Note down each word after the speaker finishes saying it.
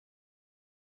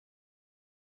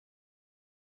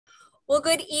Well,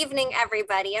 good evening,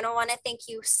 everybody. And I want to thank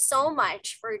you so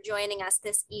much for joining us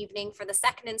this evening for the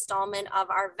second installment of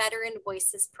our Veteran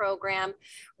Voices program,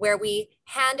 where we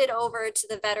hand it over to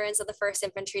the veterans of the 1st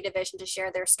Infantry Division to share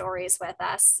their stories with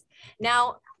us.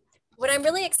 Now, what I'm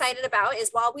really excited about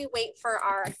is while we wait for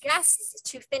our guests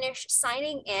to finish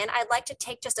signing in, I'd like to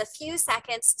take just a few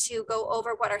seconds to go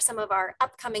over what are some of our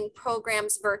upcoming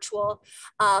programs virtual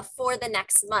for the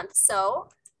next month. So,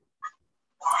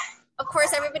 of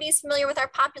course, everybody's familiar with our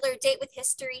popular Date with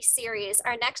History series.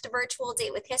 Our next virtual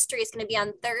Date with History is going to be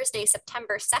on Thursday,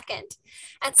 September 2nd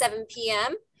at 7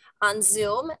 p.m. on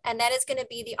Zoom. And that is going to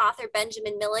be the author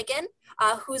Benjamin Milligan,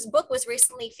 whose book was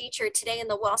recently featured today in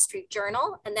the Wall Street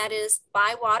Journal. And that is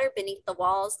By Water Beneath the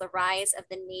Walls, The Rise of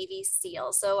the Navy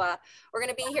SEAL. So we're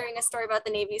going to be hearing a story about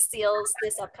the Navy SEALs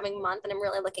this upcoming month. And I'm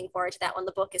really looking forward to that one.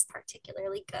 The book is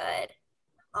particularly good.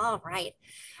 All right.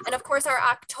 And of course, our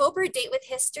October Date with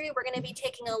History, we're going to be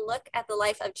taking a look at the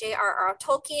life of J.R.R.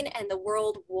 Tolkien and the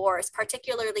World Wars,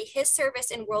 particularly his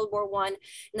service in World War I and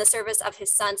the service of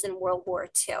his sons in World War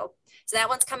II. So that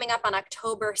one's coming up on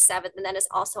October 7th, and that is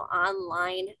also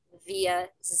online via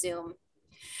Zoom.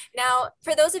 Now,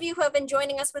 for those of you who have been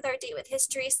joining us with our Date with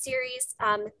History series,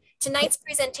 tonight's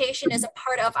presentation is a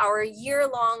part of our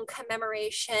year-long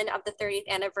commemoration of the 30th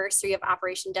anniversary of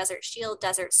Operation Desert Shield,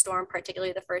 Desert Storm,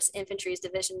 particularly the 1st Infantry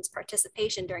Division's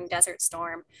participation during Desert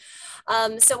Storm.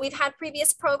 So we've had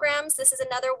previous programs. This is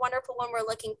another wonderful one we're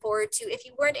looking forward to. If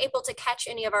you weren't able to catch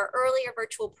any of our earlier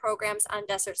virtual programs on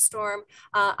Desert Storm,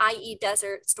 i.e.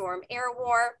 Desert Storm Air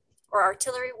War, or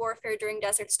artillery warfare during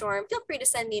Desert Storm, feel free to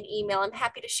send me an email. I'm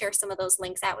happy to share some of those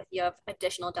links out with you of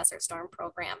additional Desert Storm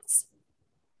programs.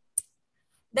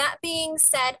 That being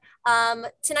said,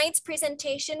 tonight's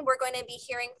presentation, we're going to be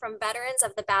hearing from veterans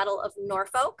of the Battle of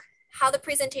Norfolk. How the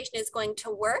presentation is going to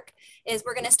work is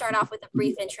we're going to start off with a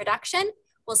brief introduction.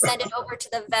 We'll send it over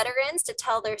to the veterans to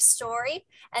tell their story.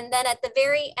 And then at the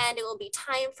very end, it will be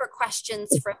time for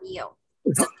questions from you.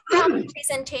 So throughout the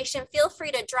presentation, feel free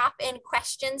to drop in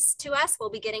questions to us. We'll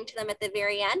be getting to them at the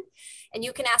very end. And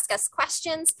you can ask us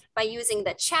questions by using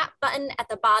the chat button at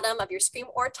the bottom of your screen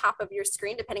or top of your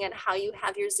screen, depending on how you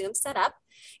have your Zoom set up.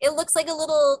 It looks like a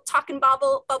little talking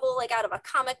bubble like out of a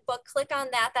comic book. Click on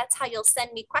that. That's how you'll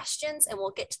send me questions, and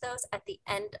we'll get to those at the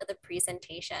end of the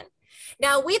presentation.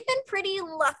 Now, we've been pretty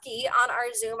lucky on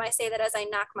our Zoom, I say that as I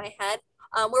knock my head,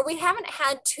 where we haven't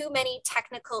had too many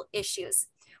technical issues.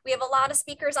 We have a lot of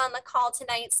speakers on the call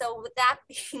tonight. So with that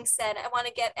being said, I want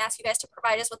to ask you guys to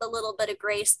provide us with a little bit of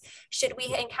grace should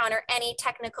we encounter any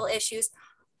technical issues.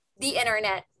 The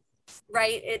internet,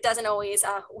 right? It doesn't always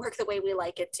work the way we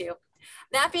like it to.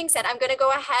 That being said, I'm going to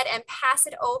go ahead and pass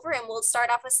it over, and we'll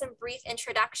start off with some brief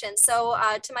introductions. So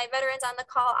to my veterans on the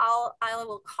call, I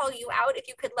will call you out if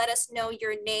you could let us know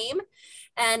your name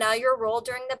and your role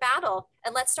during the battle.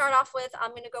 And let's start off with,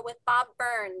 I'm going to go with Bob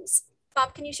Burns.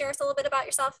 Bob, can you share us a little bit about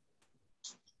yourself?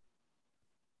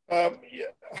 Yeah.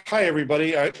 Hi,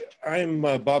 everybody. I'm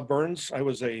Bob Burns. I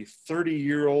was a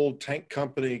 30-year-old tank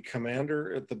company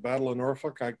commander at the Battle of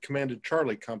Norfolk. I commanded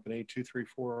Charlie Company,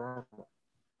 234 Armor.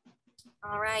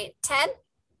 All right. Ted?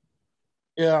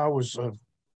 Yeah, I was a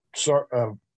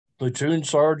platoon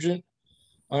sergeant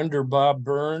under Bob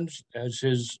Burns as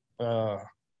his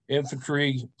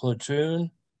infantry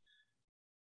platoon.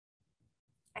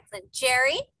 Excellent.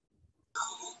 Jerry?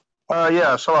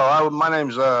 Yes, hello. My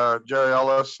name's Jerry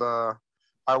Ellis.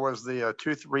 I was the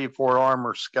 234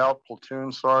 Armor Scout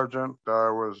Platoon Sergeant. I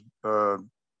was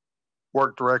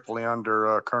worked directly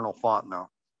under Colonel Fontenot.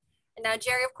 And now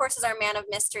Jerry, of course, is our man of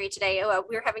mystery today.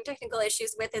 We're having technical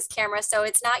issues with his camera, so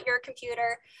it's not your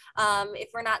computer if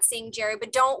we're not seeing Jerry,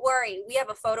 but don't worry. We have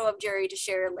a photo of Jerry to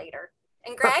share later.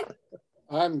 And Greg?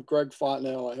 I'm Greg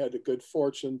Fontenot. I had the good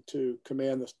fortune to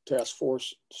command the Task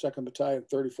Force 2nd Battalion,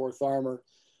 34th Armor,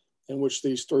 in which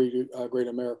these three great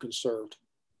Americans served.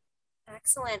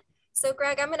 Excellent. So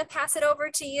Greg, I'm going to pass it over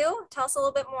to you. Tell us a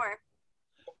little bit more.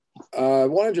 I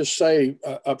want to just say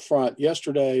up front,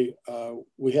 yesterday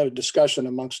we had a discussion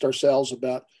amongst ourselves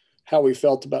about how we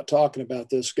felt about talking about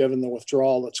this, given the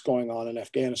withdrawal that's going on in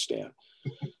Afghanistan.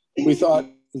 We thought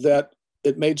that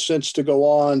it made sense to go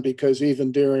on because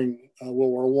even during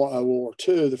World War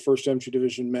II, the 1st Infantry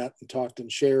Division met and talked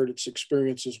and shared its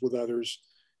experiences with others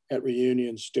at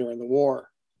reunions during the war.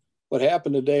 What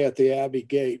happened today at the Abbey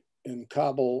Gate in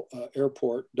Kabul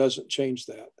airport doesn't change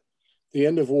that. The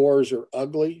end of wars are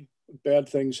ugly. Bad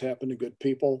things happen to good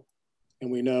people.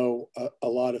 And we know a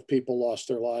lot of people lost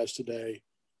their lives today,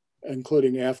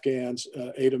 including Afghans,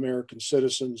 8 American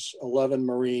citizens, 11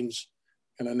 Marines,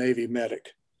 and a Navy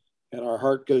medic. And our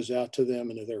heart goes out to them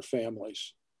and to their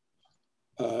families.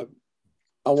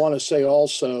 I want to say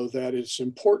also that it's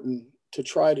important to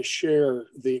try to share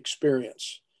the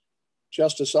experience.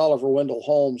 Justice Oliver Wendell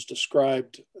Holmes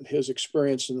described his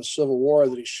experience in the Civil War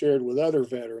that he shared with other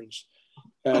veterans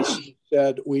as he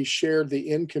said, we shared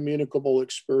the incommunicable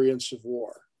experience of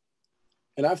war.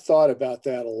 And I've thought about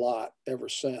that a lot ever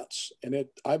since. And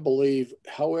I believe,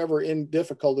 however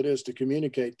difficult it is to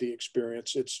communicate the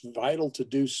experience, it's vital to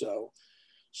do so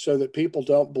that people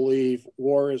don't believe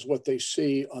war is what they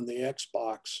see on the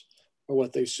Xbox or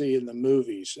what they see in the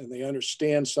movies. And they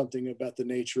understand something about the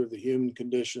nature of the human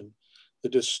condition, the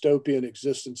dystopian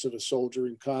existence of a soldier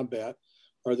in combat,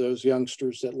 or those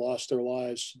youngsters that lost their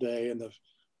lives today and the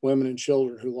women and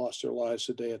children who lost their lives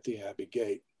today at the Abbey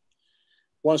Gate.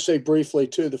 I want to say briefly,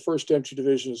 too, the 1st Infantry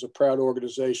Division is a proud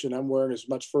organization. I'm wearing as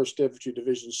much 1st Infantry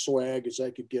Division swag as I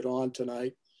could get on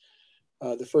tonight.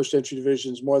 The 1st Infantry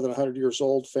Division is more than 100 years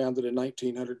old, founded in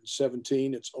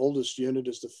 1917. Its oldest unit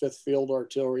is the 5th Field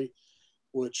Artillery,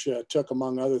 which took,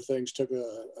 among other things, took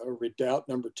a redoubt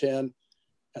number 10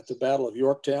 at the Battle of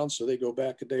Yorktown, so they go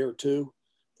back a day or two.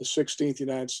 The 16th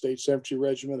United States Infantry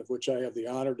Regiment, of which I have the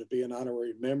honor to be an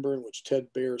honorary member, in which Ted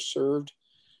Baer served,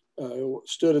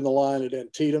 stood in the line at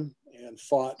Antietam and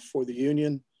fought for the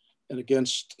Union and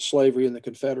against slavery in the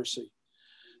Confederacy.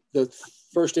 The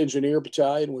 1st Engineer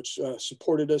Battalion, which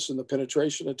supported us in the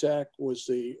penetration attack, was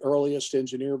the earliest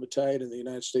engineer battalion in the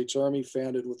United States Army,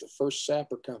 founded with the 1st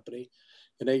Sapper Company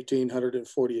in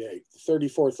 1848. The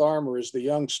 34th Armor is the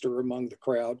youngster among the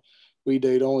crowd. We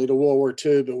date only to World War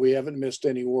II, but we haven't missed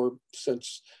any war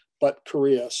but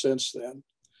Korea since then.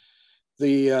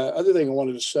 The other thing I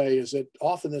wanted to say is that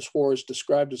often this war is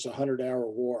described as a 100-hour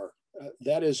war.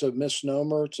 That is a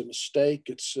misnomer. It's a mistake.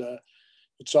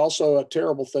 It's also a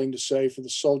terrible thing to say for the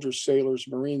soldiers, sailors,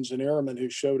 Marines, and airmen who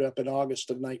showed up in August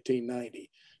of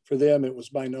 1990. For them, it was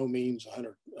by no means a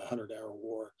 100-hour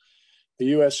war. The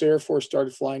U.S. Air Force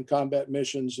started flying combat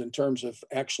missions in terms of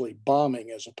actually bombing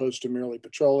as opposed to merely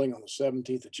patrolling on the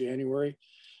 17th of January.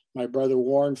 My brother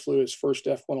Warren flew his first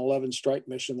F-111 strike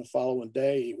mission the following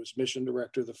day. He was mission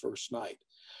director the first night.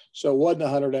 So it wasn't a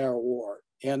 100-hour war.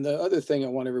 And the other thing I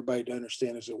want everybody to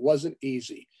understand is it wasn't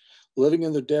easy. Living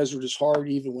in the desert is hard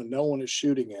even when no one is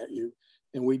shooting at you.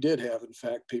 And we did have, in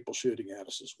fact, people shooting at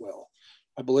us as well.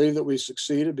 I believe that we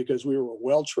succeeded because we were a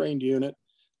well-trained unit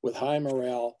with high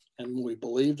morale, and we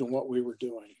believed in what we were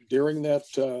doing. During that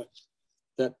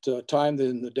time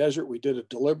in the desert, we did a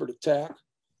deliberate attack,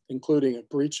 including a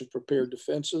breach of prepared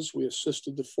defenses. We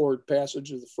assisted the forward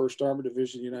passage of the 1st Armored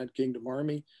Division of the United Kingdom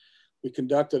Army. We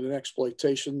conducted an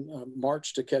exploitation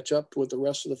march to catch up with the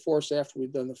rest of the force after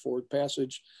we'd done the forward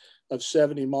passage of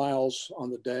 70 miles on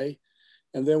the day.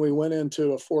 And then we went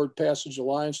into a forward passage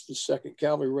alliance to the 2nd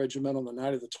Cavalry Regiment on the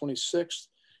night of the 26th.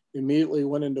 We immediately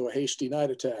went into a hasty night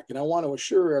attack. And I want to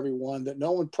assure everyone that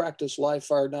no one practiced live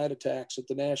fire night attacks at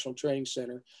the National Training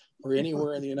Center or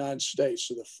anywhere in the United States.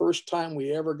 So the first time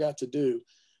we ever got to do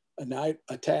a night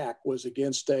attack was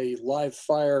against a live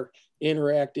fire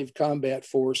interactive combat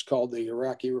force called the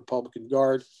Iraqi Republican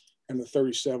Guard and the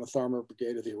 37th Armored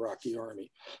Brigade of the Iraqi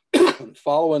Army.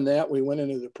 Following that, we went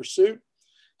into the pursuit,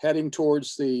 heading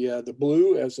towards the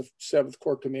blue as the 7th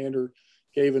Corps commander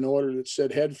gave an order that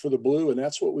said head for the blue. And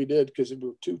that's what we did because we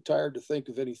were too tired to think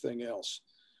of anything else.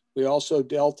 We also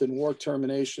dealt in war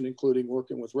termination, including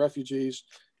working with refugees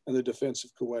and the defense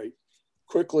of Kuwait.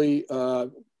 Quickly,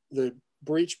 the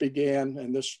breach began,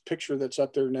 and this picture that's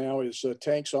up there now is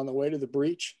tanks on the way to the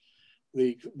breach.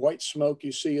 The white smoke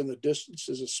you see in the distance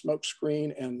is a smoke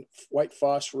screen and white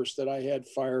phosphorus that I had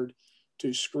fired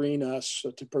to screen us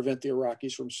to prevent the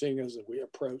Iraqis from seeing us as we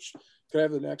approached. Could I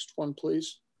have the next one,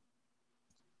 please?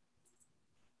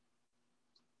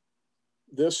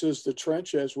 This is the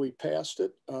trench as we passed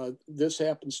it. This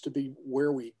happens to be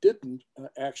where we didn't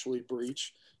actually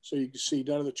breach. So you can see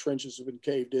none of the trenches have been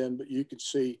caved in, but you can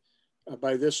see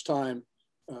by this time,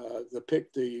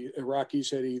 the Iraqis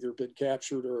had either been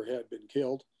captured or had been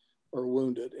killed or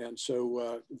wounded. And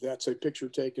so that's a picture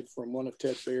taken from one of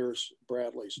Ted Baer's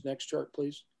Bradleys. Next chart,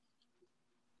 please.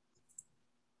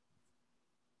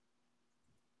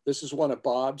 This is one of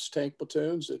Bob's tank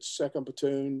platoons. It's 2nd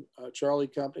Platoon, Charlie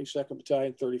Company, 2nd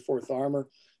Battalion, 34th Armor,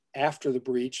 after the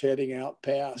breach, heading out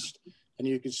past, and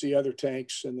you can see other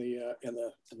tanks in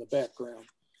the background.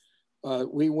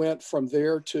 We went from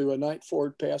there to a night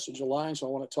forward passage alliance. I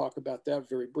want to talk about that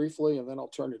very briefly, and then I'll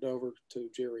turn it over to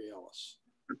Jerry Ellis.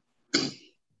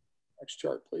 Next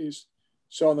chart, please.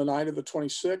 So on the night of the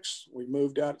 26th, we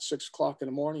moved out at 6 o'clock in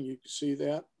the morning. You can see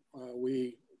that.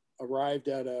 We arrived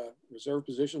at a reserve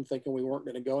position thinking we weren't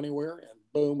going to go anywhere, and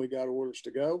boom, we got orders to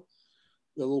go.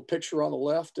 The little picture on the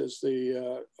left is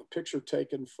a picture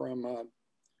taken from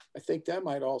I think that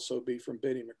might also be from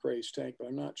Benny McRae's tank, but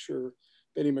I'm not sure.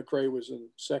 Benny McRae was in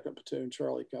 2nd Platoon,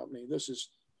 Charlie Company. This is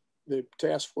the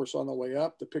task force on the way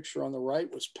up. The picture on the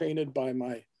right was painted by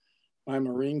my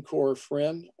Marine Corps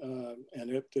friend, and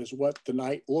it is what the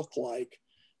night looked like.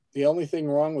 The only thing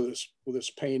wrong with this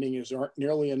painting is there aren't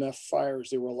nearly enough fires.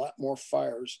 There were a lot more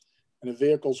fires, and the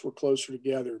vehicles were closer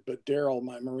together. But Daryl,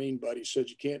 my Marine buddy, said,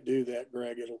 you can't do that,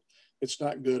 Greg. It's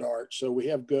not good art. So we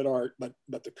have good art,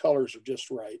 but the colors are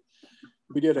just right.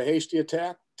 We did a hasty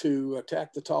attack to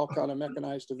attack the Talcon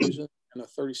Mechanized Division and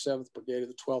the 37th Brigade of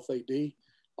the 12th AD.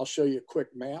 I'll show you a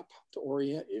quick map to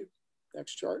orient you.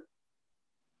 Next chart.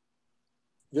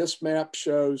 This map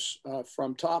shows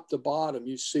from top to bottom,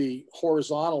 you see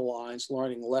horizontal lines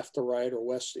running left to right or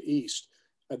west to east.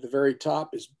 At the very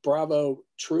top is Bravo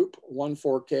Troop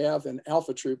 1-4 Cav and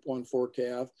Alpha Troop 1-4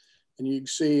 Cav. And you can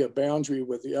see a boundary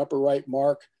with the upper right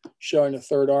mark showing the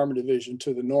 3rd Armored Division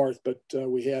to the north, but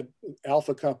we had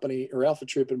Alpha Company or Alpha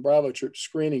Troop and Bravo Troop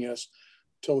screening us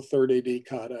until the 3rd AD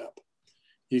caught up.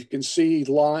 You can see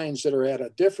lines that are at a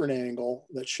different angle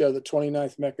that show the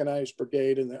 29th Mechanized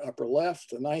Brigade in the upper left,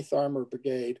 the 9th Armored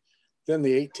Brigade, then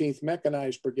the 18th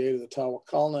Mechanized Brigade of the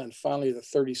Tawakalna, and finally the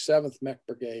 37th Mech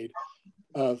Brigade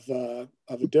of a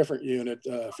different unit.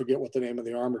 I forget what the name of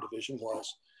the Armored Division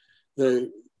was. The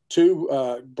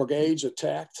 2 brigades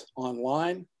attacked on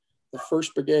line. The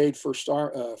 1st Brigade,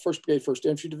 1st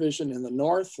Infantry Division in the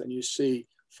north, and you see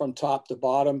from top to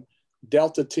bottom,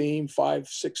 Delta Team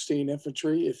 516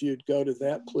 Infantry. If you'd go to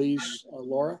that, please,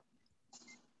 Laura.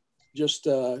 Just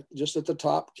at the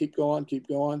top, keep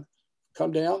going.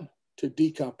 Come down to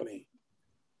D Company,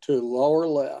 to lower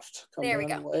left. There we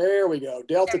go. There we go.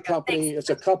 Delta Company, Thanks.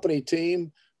 it's a company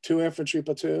team, 2 infantry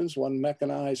platoons, 1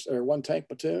 mechanized or 1 tank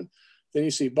platoon. Then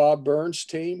you see Bob Burns'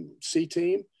 team, C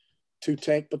team, 2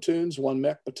 tank platoons, 1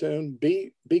 mech platoon.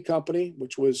 B Company,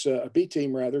 which was a B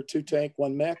team rather, 2 tank,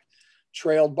 1 mech,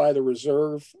 trailed by the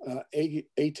reserve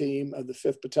A team of the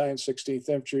 5th Battalion, 16th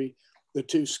Infantry. The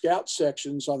 2 scout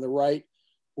sections on the right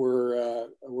were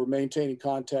maintaining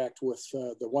contact with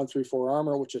the 134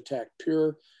 Armor, which attacked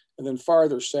Pure. And then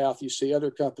farther south, you see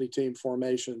other company team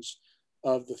formations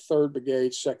of the 3rd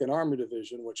Brigade, 2nd Armored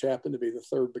Division, which happened to be the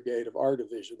 3rd Brigade of our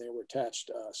division. They were attached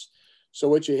to us. So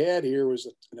what you had here was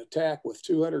an attack with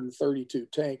 232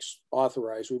 tanks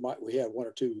authorized. We had 1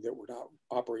 or 2 that were not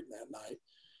operating that night.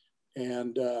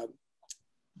 And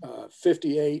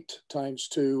 58 times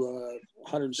 2,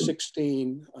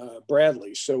 116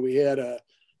 Bradleys. So we had a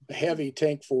heavy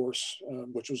tank force,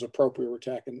 which was appropriate for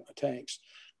attacking tanks.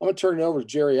 I'm going to turn it over to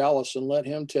Jerry Ellis and let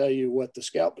him tell you what the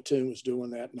scout platoon was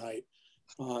doing that night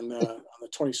on the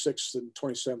 26th and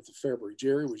 27th of February.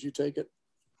 Jerry, would you take it?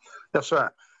 Yes, sir.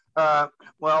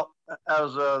 Well,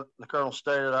 as the colonel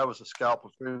stated, I was a scout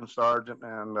platoon sergeant,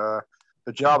 and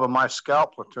the job of my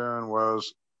scout platoon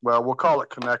was, well, we'll call it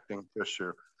connecting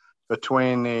tissue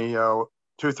between the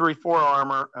 234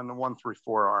 Armor and the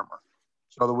 134 Armor,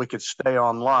 so that we could stay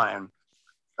online.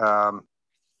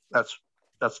 That's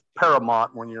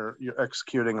paramount when you're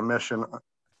executing a mission,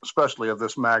 especially of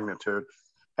this magnitude.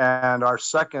 And our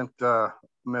second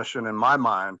mission, in my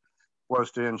mind, was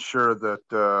to ensure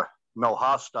that no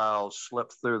hostiles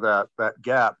slipped through that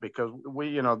gap, because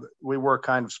we were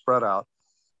kind of spread out,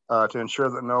 to ensure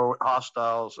that no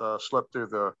hostiles slipped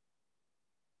through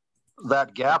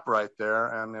that gap right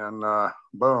there, and then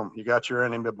boom, you got your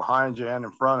enemy behind you and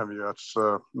in front of you. That's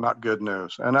not good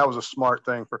news. And that was a smart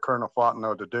thing for Colonel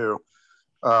Fontenot to do.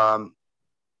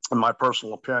 In my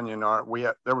personal opinion,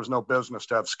 there was no business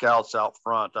to have scouts out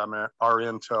front. I mean, our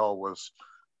intel was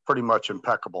pretty much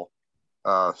impeccable.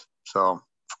 So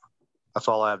that's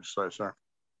all I have to say, sir.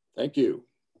 Thank you.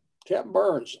 Captain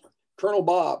Burns, Colonel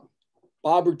Bob.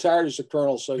 Bob retired as a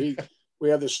colonel, so we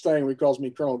have this thing. He calls me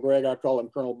Colonel Greg. I call him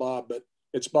Colonel Bob, but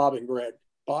it's Bob and Greg.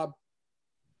 Bob?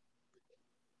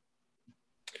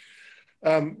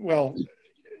 Well,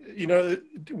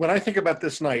 when I think about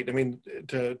this night, I mean,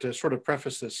 to sort of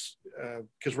preface this,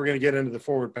 because we're going to get into the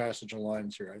forward passage of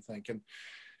lines here, I think.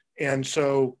 And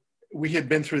so we had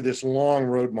been through this long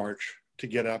road march to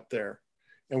get up there.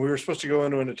 And we were supposed to go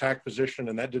into an attack position,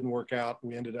 and that didn't work out.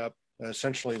 We ended up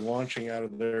essentially launching out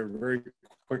of there very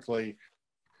quickly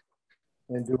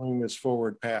and doing this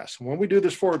forward pass. When we do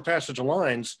this forward passage of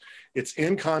lines, it's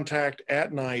in contact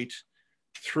at night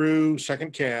through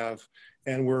 2nd Cav,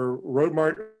 and we're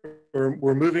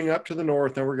moving up to the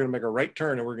north, and we're going to make a right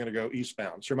turn, and we're going to go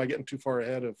eastbound. So am I getting too far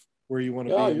ahead of where you want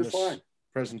to be in this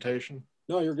presentation?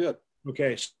 No, you're good.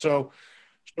 Okay, so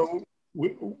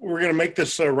we're going to make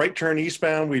this right turn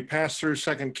eastbound. We pass through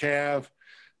 2nd Cav.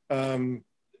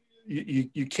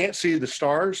 you can't see the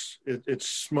stars. It's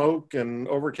smoke and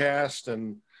overcast,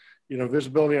 and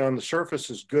visibility on the surface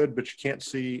is good, but you can't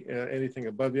see anything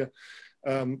above you.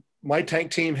 My tank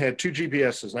team had 2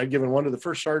 GPSs, and I'd given one to the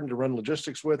first sergeant to run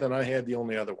logistics with, and I had the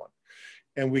only other one.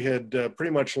 And we had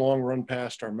pretty much long run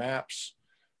past our maps.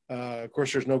 Of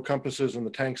course, there's no compasses in the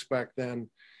tanks back then.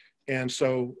 And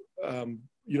so,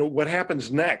 what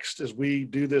happens next as we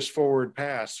do this forward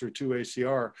pass through 2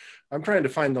 ACR, I'm trying to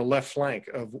find the left flank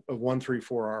of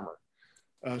 134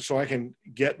 Armor. So I can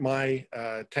get my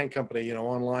tank company,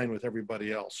 online with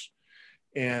everybody else.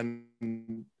 And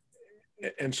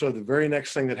so the very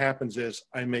next thing that happens is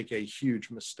I make a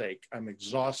huge mistake. I'm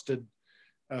exhausted,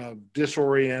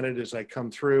 disoriented as I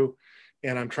come through,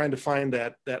 and I'm trying to find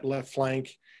that left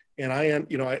flank. And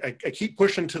I keep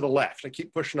pushing to the left. I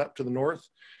keep pushing up to the north,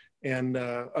 and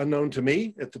unknown to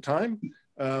me at the time,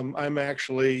 I'm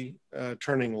actually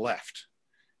turning left.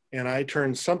 And I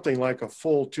turn something like a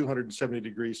full 270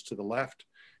 degrees to the left.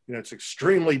 It's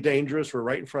extremely dangerous. We're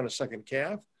right in front of 2nd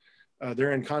Cav.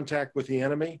 They're in contact with the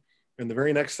enemy. And the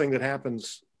very next thing that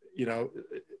happens,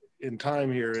 in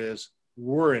time here is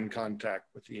we're in contact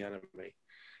with the enemy.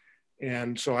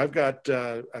 And so I've got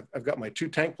my 2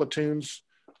 tank platoons,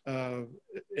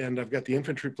 and I've got the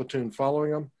infantry platoon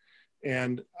following them.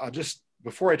 And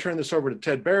before I turn this over to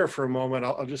Ted Bear for a moment,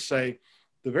 I'll just say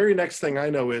the very next thing I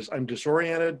know is I'm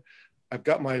disoriented. I've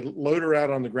got my loader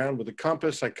out on the ground with a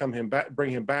compass. I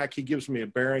bring him back. He gives me a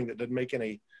bearing that doesn't make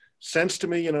any sense to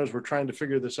me, as we're trying to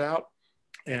figure this out.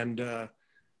 And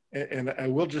I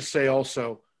will just say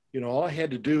also, all I had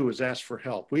to do was ask for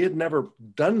help. We had never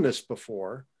done this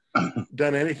before,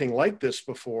 done anything like this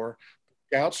before.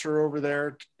 Scouts are over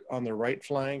there on the right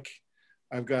flank.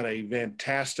 I've got a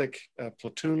fantastic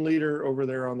platoon leader over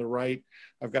there on the right.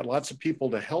 I've got lots of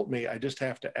people to help me. I just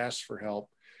have to ask for help.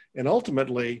 And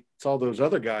ultimately, it's all those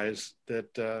other guys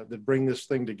that bring this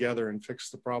thing together and fix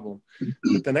the problem.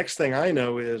 But the next thing I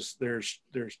know is there's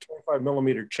 25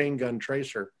 millimeter chain gun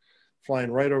tracer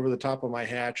flying right over the top of my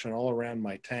hatch and all around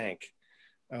my tank.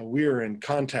 We are in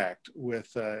contact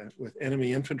with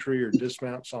enemy infantry or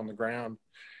dismounts on the ground,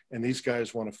 and these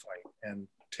guys want to fight. And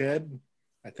Ted,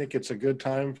 I think it's a good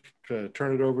time to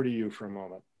turn it over to you for a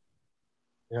moment.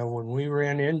 Yeah, when we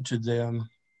ran into them,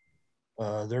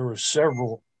 there were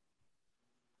several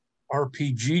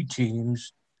RPG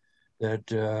teams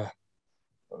that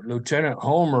Lieutenant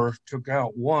Homer took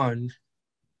out one.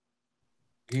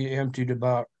 He emptied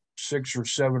about 6 or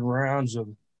 7 rounds of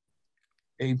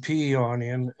AP on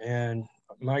him, and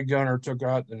my gunner took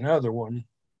out another one.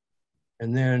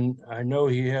 And then I know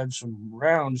he had some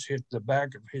rounds hit the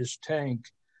back of his tank,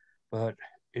 but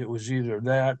it was either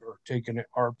that or taking an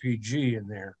RPG in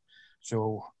there.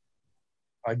 So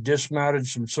I dismounted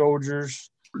some soldiers.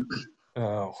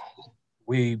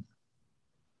 We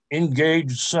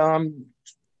engaged some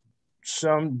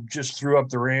just threw up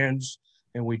their hands,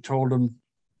 and we told them,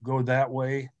 go that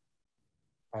way.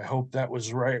 I hope that was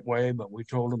the right way, but we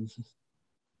told them,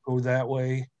 go that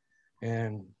way,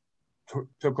 and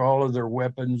took all of their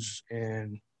weapons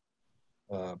and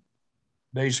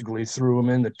basically threw them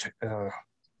in the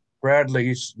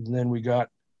Bradleys. And then we got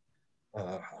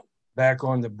back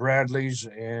on the Bradleys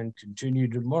and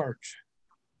continued to march.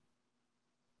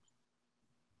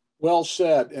 Well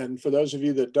said. And for those of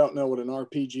you that don't know what an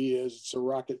RPG is, it's a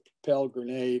rocket propelled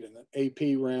grenade, and an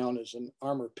AP round is an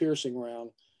armor piercing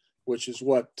round, which is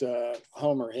what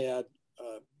Homer had.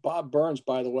 Bob Burns,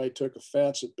 by the way, took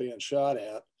offense at being shot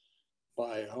at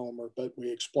by Homer, but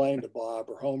we explained to Bob,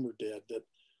 or Homer did, that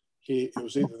it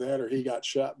was either that or he got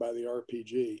shot by the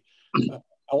RPG.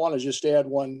 I want to just add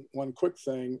one quick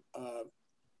thing.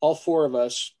 All 4 of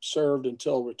us served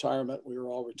until retirement. We were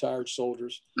all retired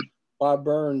soldiers. Bob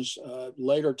Burns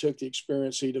later took the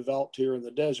experience he developed here in the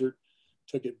desert,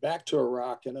 took it back to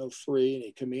Iraq in 2003, and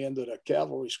he commanded a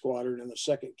cavalry squadron in the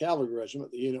 2nd Cavalry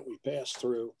Regiment, the unit we passed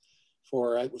through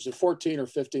for, was it 14 or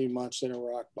 15 months in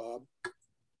Iraq, Bob?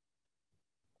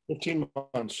 15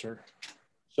 months, sir.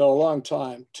 So a long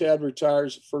time. Ted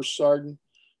retires as first sergeant.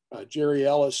 Jerry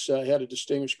Ellis had a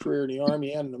distinguished career in the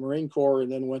Army and in the Marine Corps,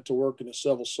 and then went to work in the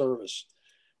civil service.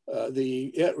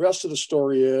 The rest of the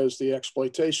story is the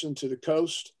exploitation to the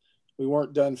coast. We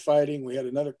weren't done fighting. We had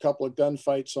another couple of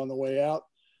gunfights on the way out.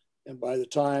 And by the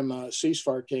time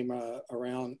ceasefire came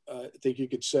around, I think you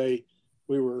could say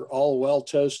we were all well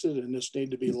toasted and this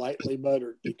needed to be lightly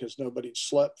buttered, because nobody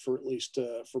slept for at least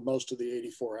for most of the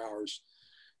 84 hours.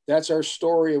 That's our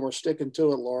story, and we're sticking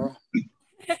to it, Laura.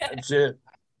 That's it.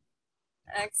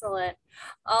 Excellent.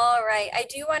 All right. I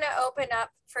do want to open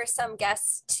up for some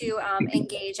guests to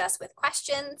engage us with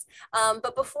questions.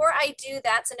 But before I do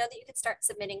that, so know that you can start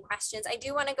submitting questions, I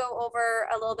do want to go over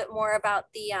a little bit more about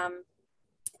the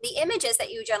images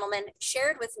that you gentlemen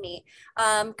shared with me.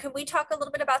 Could we talk a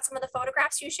little bit about some of the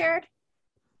photographs you shared?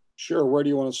 Sure. Where do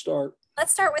you want to start?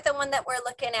 Let's start with the one that we're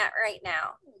looking at right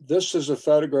now. This is a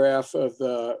photograph of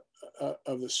the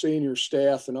senior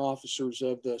staff and officers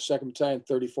of the 2nd Battalion,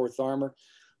 34th Armor.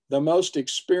 The most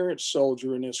experienced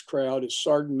soldier in this crowd is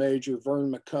Sergeant Major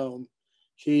Vern McComb.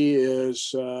 He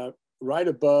is right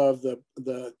above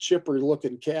the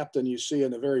chipper-looking captain you see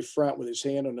in the very front with his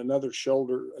hand on another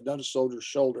soldier's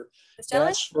shoulder.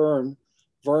 That's Vern.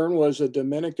 Vern was a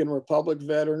Dominican Republic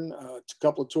veteran, a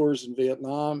couple of tours in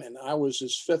Vietnam, and I was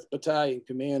his 5th Battalion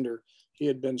commander. He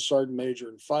had been Sergeant Major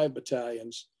in 5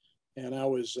 battalions, and I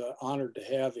was honored to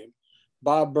have him.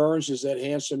 Bob Burns is that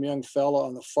handsome young fellow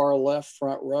on the far left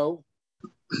front row.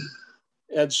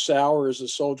 Ed Sauer is the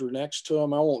soldier next to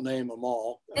him. I won't name them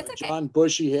all. Okay. John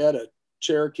Bushyhead, a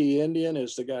Cherokee Indian,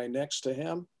 is the guy next to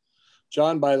him.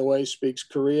 John, by the way, speaks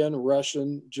Korean,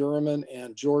 Russian, German,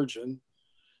 and Georgian.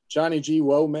 Johnny G.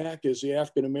 Womack is the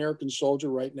African-American soldier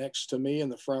right next to me in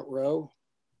the front row.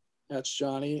 That's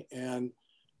Johnny. And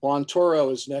Juan Toro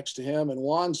is next to him. And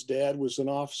Juan's dad was an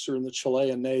officer in the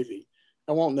Chilean Navy.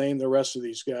 I won't name the rest of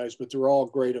these guys, but they're all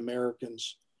great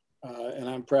Americans. And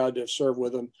I'm proud to have served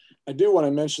with them. I do want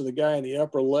to mention the guy in the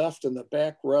upper left in the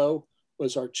back row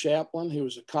was our chaplain. He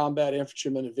was a combat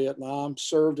infantryman in Vietnam,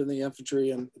 served in the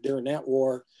infantry and during that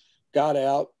war, got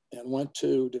out and went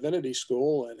to divinity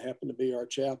school and happened to be our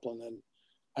chaplain. And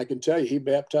I can tell you, he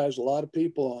baptized a lot of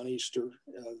people on Easter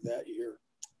that year.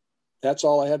 That's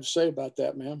all I have to say about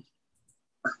that, ma'am.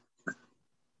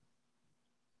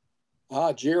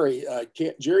 Jerry,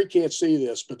 Jerry can't see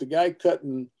this, but the guy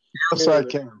cutting. Yes, I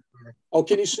can. Oh,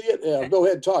 can you see it? Yeah, go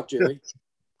ahead and talk, Jerry.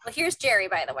 Well, here's Jerry,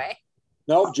 by the way.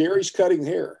 No, Jerry's cutting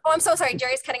hair. Oh, I'm so sorry.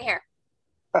 Jerry's cutting hair.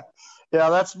 Yeah,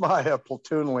 that's my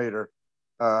platoon leader,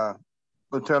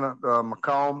 Lieutenant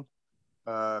McComb.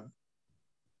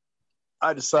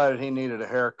 I decided he needed a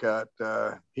haircut.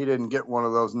 He didn't get one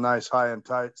of those nice high and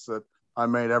tights that I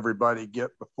made everybody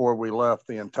get before we left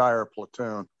the entire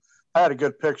platoon. I had a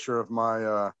good picture of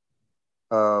my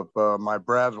my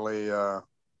Bradley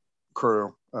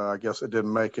crew. I guess it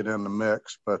didn't make it in the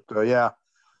mix, but yeah,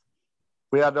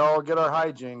 we had to all get our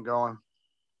hygiene going.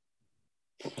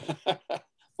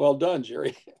 Well done,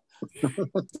 Jerry.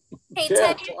 Hey,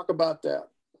 Ted, Ted, talk about that.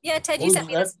 Yeah, Ted, you sent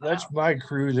me this. That's my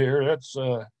crew there. That's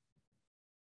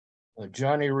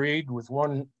Johnny Reed with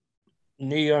one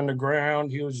knee on the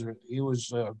ground. He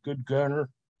was a good gunner,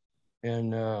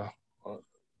 and a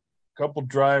couple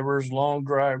drivers, long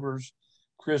drivers,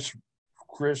 Chris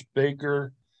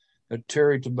Baker,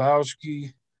 Terry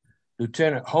Tabowski,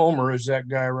 Lieutenant Homer is that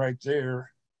guy right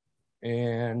there,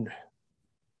 and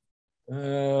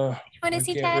I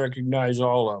can't recognize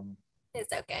all of them.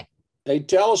 It's okay. Hey,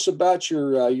 tell us about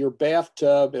your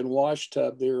bathtub and wash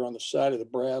tub there on the side of the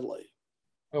Bradley.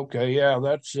 Okay, yeah,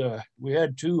 that's we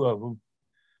had 2 of them.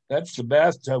 That's the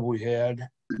bathtub we had,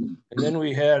 and then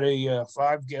we had a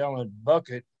 5-gallon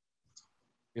bucket.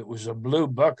 It was a blue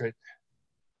bucket,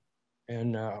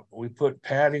 and we put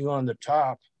padding on the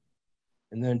top,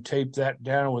 and then taped that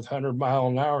down with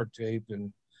 100-mile-an-hour tape,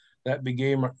 and that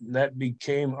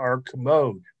became our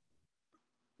commode.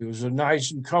 It was a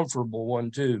nice and comfortable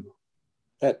one too.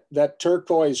 That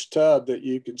turquoise tub that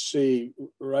you can see,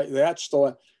 right? That's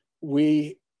the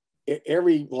one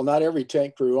not every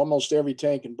tank crew, almost every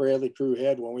tank and Bradley crew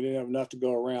had one. We didn't have enough to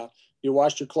go around. You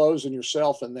washed your clothes and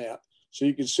yourself in that. So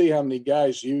you can see how many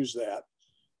guys use that.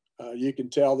 You can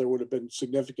tell there would have been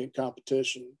significant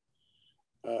competition.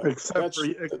 Except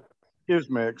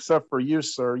for you,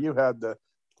 sir. You had the.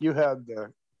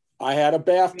 I had a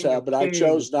bathtub, but I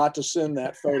chose not to send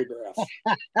that photograph.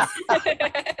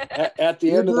 At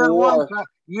the end of the war.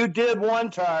 You did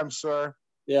one time, sir.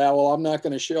 Yeah, well, I'm not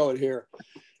going to show it here.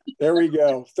 There we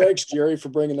go. Thanks, Jerry, for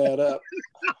bringing that up.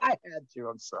 I had to.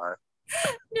 I'm sorry.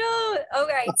 No. All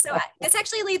right. So this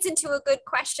actually leads into a good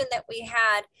question that we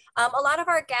had. A lot of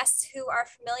our guests who are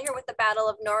familiar with the Battle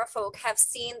of Norfolk have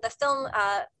seen the film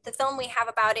we have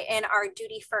about it in our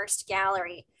Duty First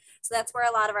gallery. So that's where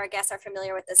a lot of our guests are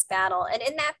familiar with this battle. And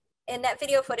in that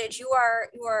video footage, you are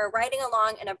riding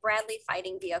along in a Bradley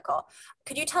fighting vehicle.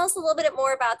 Could you tell us a little bit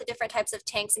more about the different types of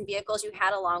tanks and vehicles you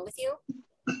had along with you?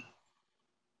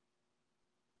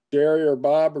 Jerry or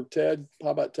Bob or Ted, how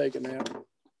about taking that?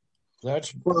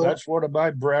 That's what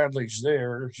about Bradley's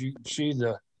there. You can see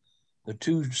the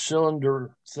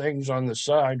 2-cylinder things on the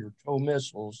side are tow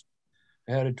missiles,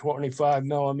 had a 25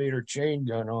 millimeter chain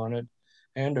gun on it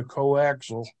and a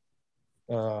coaxial.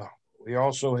 We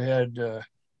also had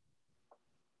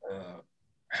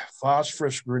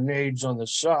phosphorus grenades on the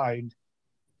side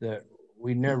that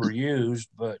we never used,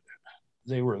 but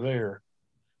they were there.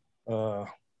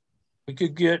 We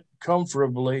could get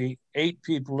comfortably 8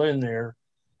 people in there,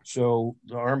 so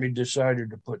the Army decided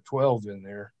to put 12 in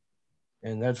there,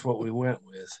 and that's what we went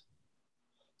with.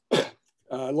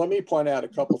 Let me point out a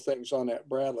couple things on that,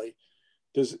 Bradley.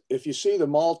 If you see the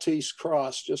Maltese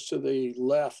cross just to the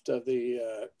left of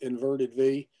the inverted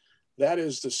V, that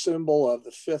is the symbol of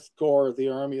the 5th Corps of the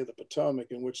Army of the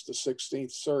Potomac, in which the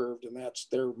 16th served, and that's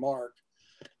their mark.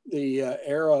 The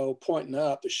arrow pointing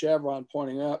up, the chevron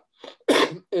pointing up,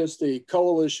 is the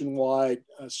coalition-wide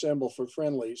symbol for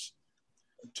friendlies.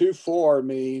 2-4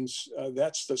 means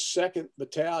that's the 2nd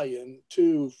Battalion.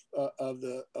 2 of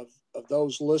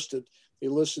those listed, they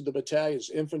listed the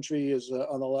battalions. Infantry is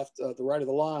on the left, the right of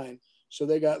the line, so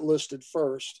they got listed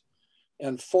first.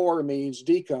 And 4 means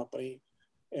D Company,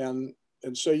 and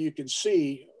so you can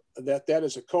see that that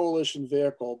is a coalition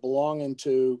vehicle belonging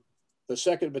to the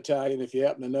 2nd Battalion, if you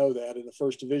happen to know that. In the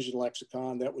 1st Division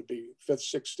lexicon, that would be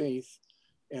 5th, 16th,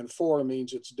 and 4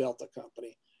 means it's Delta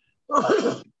Company.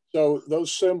 So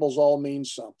those symbols all mean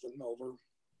something. Over.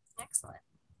 Excellent.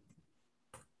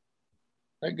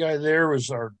 That guy there was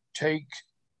our tank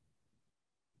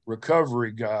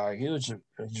recovery guy. He's a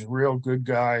real good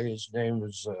guy. His name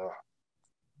was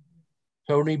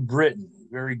Tony Britton.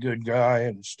 Very good guy,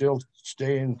 and still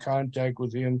stay in contact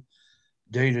with him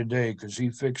day to day because he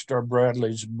fixed our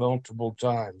Bradleys multiple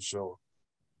times. So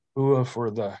hooah for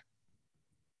the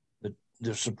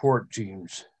support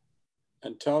teams.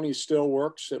 And Tony still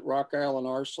works at Rock Island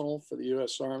Arsenal for the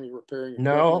U.S. Army repairing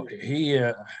equipment. No, he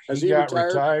got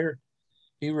retired.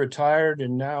 He retired,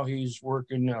 and now he's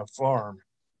working a farm.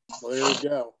 Well, there you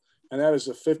go. And that is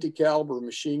a 50 caliber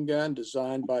machine gun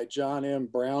designed by John M.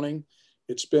 Browning.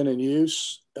 It's been in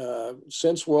use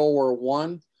since World War I,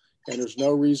 and there's no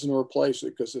reason to replace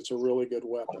it because it's a really good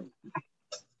weapon.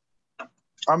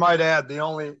 I might add the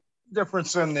only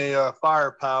difference in the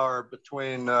firepower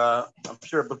between, I'm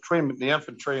sure, between the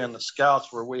infantry and the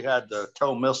scouts where we had the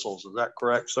tow missiles. Is that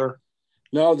correct, sir?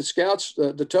 No, the scouts,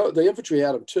 the infantry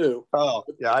had them too. Oh,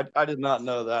 yeah, I did not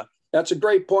know that. That's a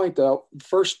great point, though.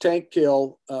 First tank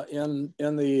kill in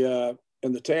the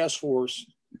task force.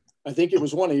 I think it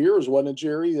was one of yours, wasn't it,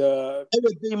 Jerry? It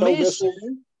would be me, sir.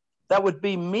 That would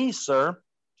be me, sir.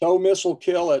 Tow missile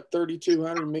kill at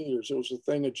 3,200 meters. It was a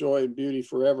thing of joy and beauty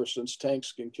forever since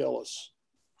tanks can kill us.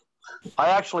 I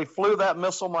actually flew that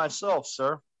missile myself,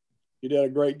 sir. You did a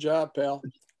great job, pal.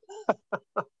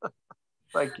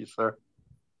 Thank you, sir.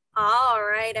 All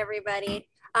right, everybody.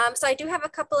 So I do have a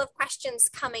couple of questions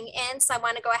coming in, so I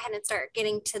want to go ahead and start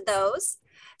getting to those.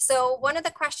 So one of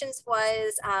the questions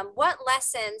was, what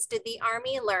lessons did the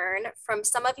Army learn from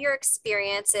some of your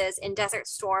experiences in Desert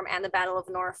Storm and the Battle of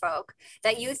Norfolk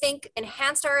that you think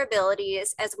enhanced our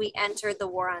abilities as we entered the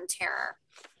War on Terror?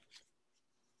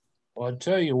 Well, I'll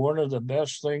tell you, one of the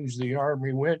best things the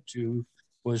Army went to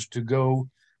was to go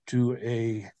to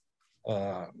a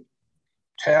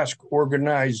task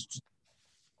organized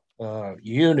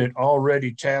unit,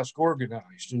 already task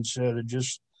organized, instead of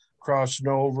just crossing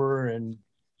over. And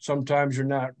sometimes you're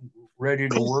not ready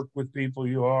to work with people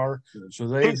you are. So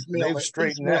they've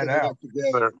straightened that out.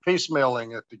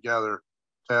 Piecemealing it together,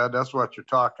 Ted, that's what you're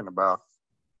talking about.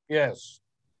 Yes,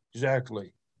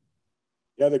 exactly.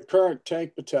 Yeah, the current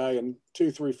tank battalion,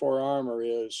 234 Armor,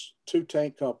 is 2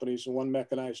 tank companies and 1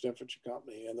 mechanized infantry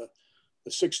company. And the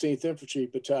 16th Infantry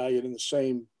Battalion in the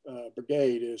same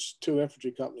brigade is 2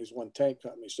 infantry companies, 1 tank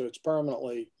company. So it's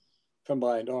permanently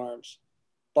combined arms.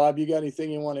 Bob, you got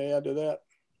anything you want to add to that?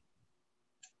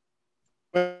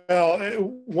 Well,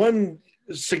 one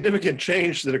significant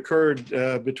change that occurred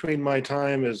between my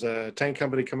time as a tank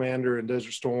company commander in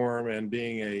Desert Storm and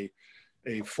being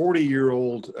a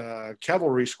 40-year-old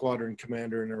cavalry squadron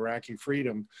commander in Iraqi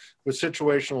Freedom was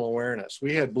situational awareness.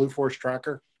 We had Blue Force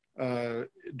Tracker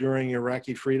during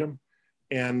Iraqi Freedom,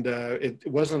 and it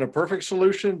wasn't a perfect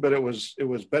solution, but it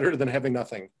was better than having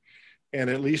nothing. And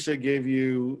at least it gave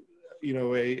you,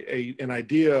 an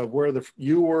idea of where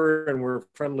you were and where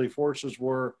friendly forces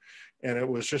were, and it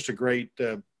was just a great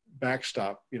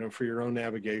backstop, for your own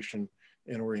navigation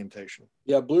and orientation.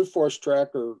 Yeah, Blue Force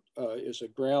Tracker is a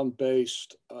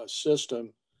ground-based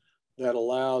system that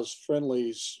allows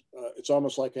friendlies. It's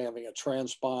almost like having a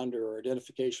transponder or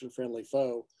identification friendly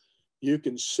foe. You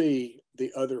can see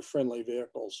the other friendly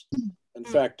vehicles. In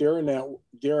fact,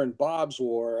 during Bob's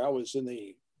war, I was in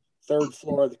the 3rd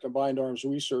floor of the Combined Arms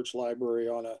Research Library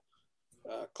on a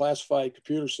classified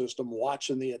computer system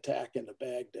watching the attack into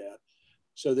Baghdad.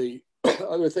 So the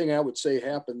other thing I would say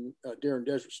happened during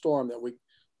Desert Storm that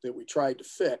we tried to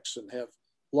fix and have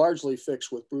largely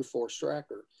fixed with brute force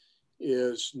tracker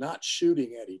is not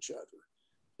shooting at each other.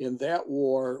 In that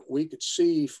war, we could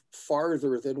see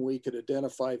farther than we could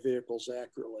identify vehicles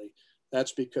accurately.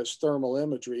 That's because thermal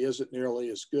imagery isn't nearly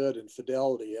as good in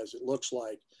fidelity as it looks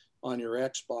like on your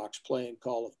Xbox playing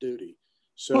Call of Duty.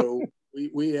 So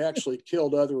we actually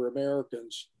killed other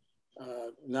Americans,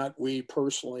 not we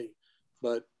personally,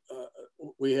 but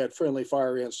we had friendly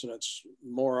fire incidents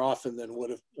more often than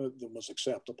was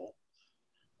acceptable.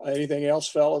 Anything else,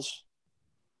 fellas?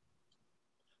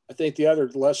 I think the other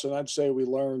lesson I'd say we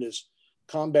learned is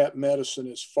combat medicine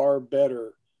is far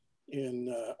better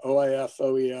in OIF,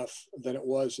 OEF than it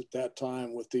was at that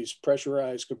time with these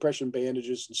pressurized compression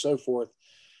bandages and so forth.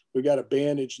 We got a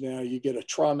bandage now, you get a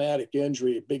traumatic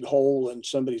injury, a big hole in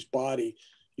somebody's body,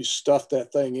 you stuff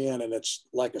that thing in and it's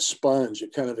like a sponge.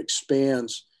 It kind of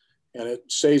expands and it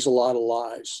saves a lot of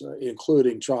lives,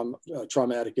 including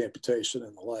traumatic amputation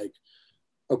and the like.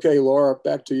 Okay, Laura,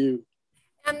 back to you.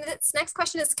 This next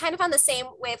question is kind of on the same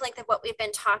wavelength of what we've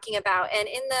been talking about. And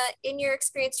in your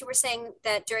experience, you were saying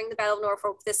that during the Battle of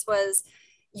Norfolk,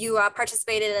 you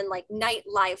participated in like night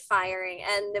live firing,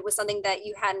 and it was something that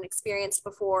you hadn't experienced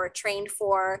before, trained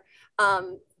for.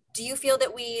 Do you feel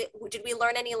that did we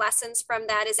learn any lessons from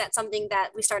that? Is that something that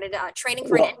we started training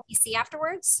for an NPC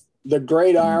afterwards? The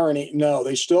great irony, no,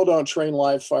 they still don't train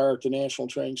live fire at the National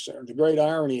Training Center. The great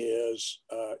irony is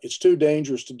it's too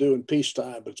dangerous to do in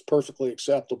peacetime, but it's perfectly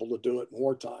acceptable to do it in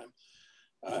wartime.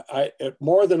 I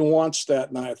more than once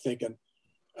that night thinking,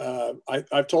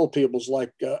 I've told people it's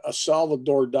like a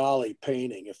Salvador Dali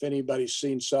painting. If anybody's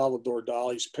seen Salvador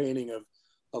Dali's painting of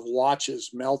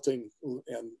watches melting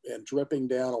and dripping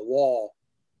down a wall,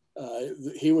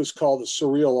 he was called the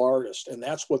surreal artist. And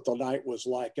that's what the night was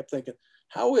like. I kept thinking,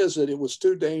 how is it was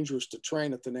too dangerous to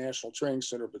train at the National Training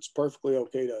Center, but it's perfectly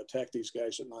okay to attack these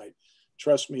guys at night?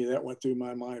 Trust me, that went through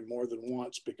my mind more than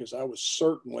once, because I was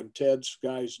certain when Ted's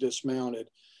guys dismounted,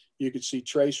 you could see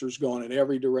tracers going in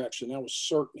every direction. I was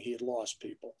certain he had lost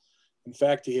people. In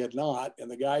fact, he had not. And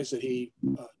the guys that he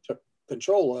took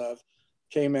control of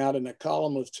came out in a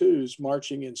column of twos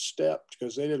marching in step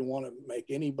because they didn't want to make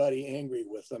anybody angry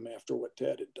with them after what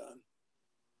Ted had done.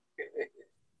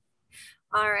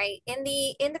 All right. In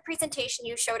the presentation,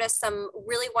 you showed us some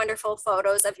really wonderful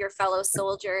photos of your fellow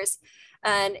soldiers.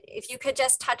 And if you could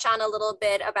just touch on a little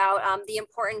bit about the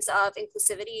importance of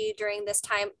inclusivity during this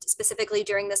time, specifically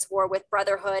during this war, with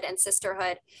brotherhood and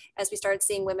sisterhood, as we started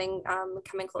seeing women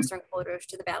coming closer and closer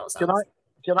to the battle zones.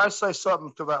 Can I say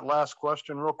something to that last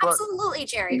question real quick? Absolutely,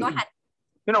 Jerry. Go ahead.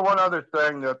 You know, one other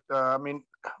thing that, I mean,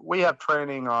 we have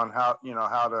training on how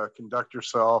to conduct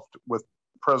yourself with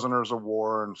prisoners of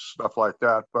war and stuff like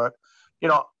that. But, you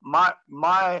know,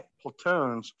 my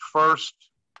platoon's first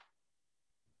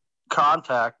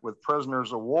contact with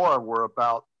prisoners of war were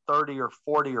about 30 or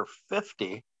 40 or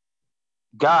 50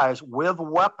 guys with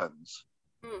weapons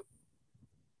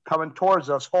coming towards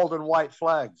us holding white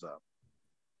flags up.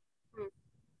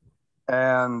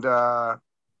 And,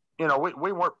 you know,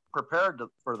 we weren't prepared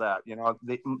for that. You know,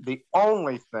 the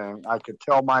only thing I could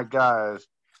tell my guys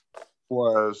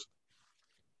was,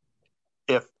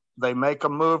 if they make a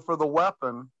move for the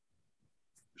weapon,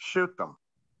 shoot them.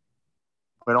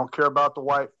 We don't care about the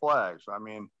white flags. I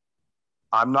mean,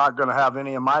 I'm not going to have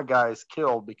any of my guys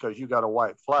killed because you got a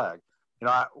white flag. You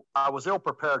know, I was ill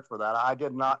prepared for that. I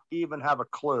did not even have a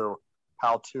clue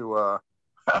how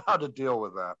to deal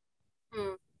with that.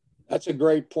 That's a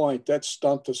great point. That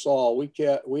stumped us all.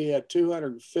 We had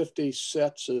 250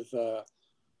 sets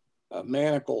of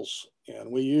manacles,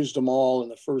 and we used them all in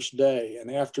the first day. And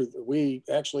after we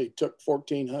actually took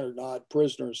 1,400 odd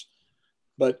prisoners.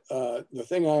 But the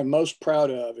thing I'm most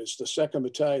proud of is the 2nd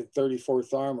Battalion,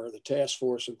 34th Armor, the task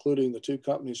force, including the 2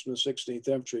 companies from the 16th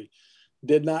Infantry,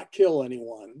 did not kill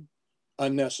anyone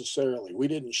unnecessarily. We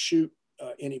didn't shoot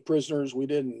any prisoners. We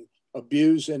didn't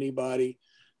abuse anybody.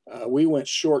 We went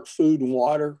short food and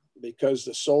water because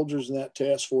the soldiers in that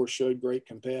task force showed great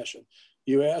compassion.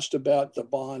 You asked about the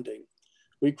bonding.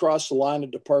 We crossed the line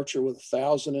of departure with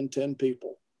 1,010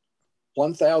 people.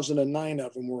 1,009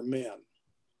 of them were men.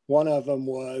 One of them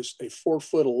was a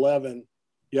 4'11"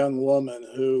 young woman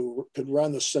who could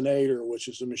run the Senator, which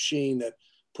is a machine that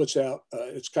puts out,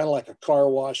 it's kind of like a car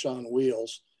wash on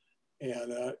wheels.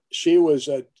 And she was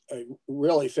a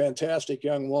really fantastic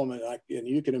young woman. And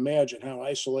you can imagine how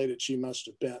isolated she must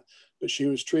have been. But she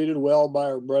was treated well by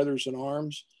her brothers in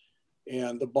arms.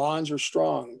 And the bonds are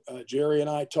strong. Jerry and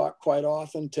I talk quite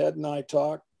often. Ted and I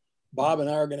talk. Bob and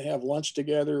I are going to have lunch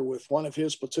together with one of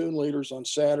his platoon leaders on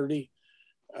Saturday.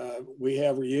 We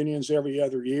have reunions every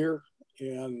other year,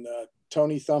 and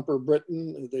Tony Thumper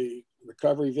Britton, the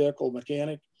recovery vehicle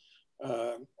mechanic,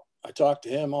 I talk to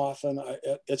him often.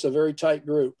 It's a very tight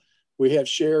group. We have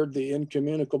shared the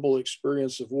incommunicable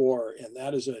experience of war, and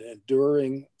that is an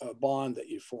enduring bond that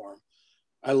you form.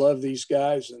 I love these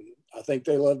guys, and I think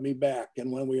they love me back.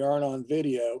 And when we aren't on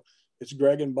video, it's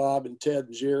Greg and Bob and Ted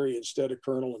and Jerry instead of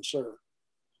Colonel and Sir.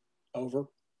 Over.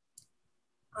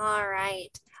 All right.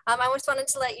 I just wanted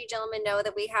to let you gentlemen know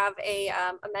that we have a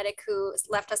medic who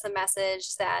left us a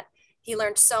message that he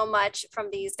learned so much from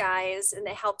these guys, and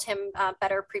they helped him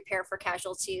better prepare for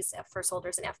casualties for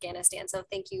soldiers in Afghanistan. So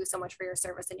thank you so much for your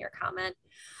service and your comment.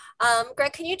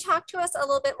 Greg, can you talk to us a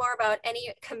little bit more about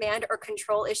any command or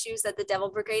control issues that the Devil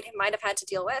Brigade might have had to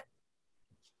deal with?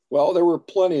 Well, there were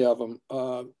plenty of them.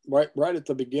 Right at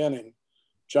the beginning,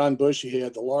 John Bushy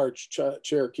had the large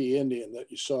Cherokee Indian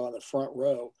that you saw in the front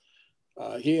row.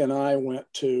 He and I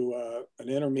went to an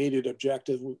intermediate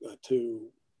objective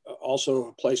to also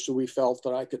a place that we felt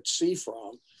that I could see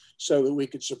from so that we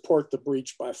could support the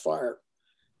breach by fire.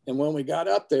 And when we got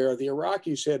up there, the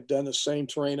Iraqis had done the same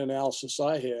terrain analysis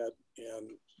I had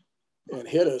and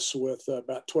hit us with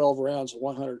about 12 rounds of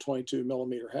 122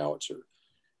 millimeter howitzer.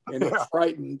 And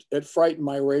it frightened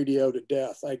my radio to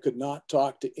death. I could not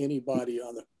talk to anybody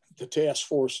on the task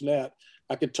force net.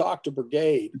 I could talk to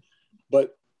brigade,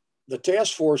 but the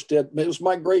task force did. It was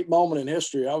my great moment in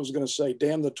history. I was going to say,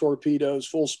 damn the torpedoes,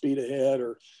 full speed ahead,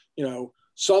 or,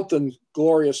 something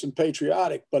glorious and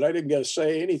patriotic, but I didn't get to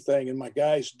say anything. And my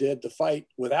guys did the fight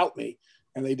without me,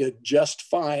 and they did just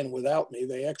fine without me.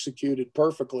 They executed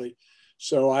perfectly.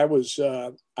 So I was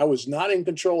not in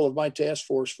control of my task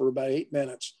force for about 8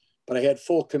 minutes, but I had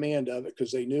full command of it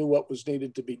because they knew what was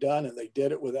needed to be done, and they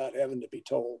did it without having to be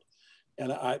told.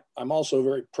 And I'm also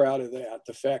very proud of that,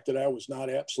 the fact that I was not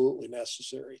absolutely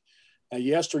necessary.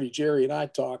 Yesterday, Jerry and I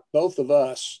talked, both of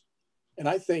us, and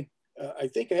I think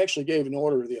I actually gave an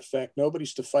order to the effect,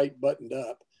 nobody's to fight buttoned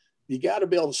up. You got to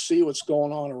be able to see what's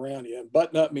going on around you. And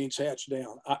button up means hatch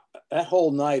down. That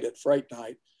whole night at Fright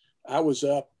Night, I was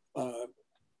up,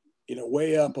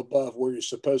 way up above where you're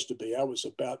supposed to be. I was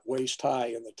about waist high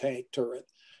in the tank turret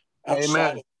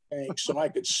outside of the tank, so I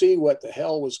could see what the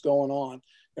hell was going on.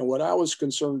 And what I was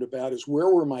concerned about is where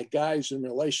were my guys in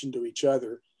relation to each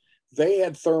other? They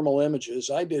had thermal images.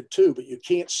 I did too, but you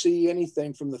can't see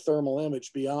anything from the thermal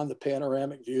image beyond the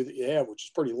panoramic view that you have, which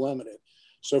is pretty limited.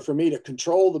 So for me to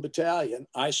control the battalion,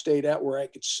 I stayed out where I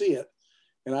could see it,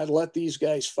 and I'd let these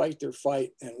guys fight their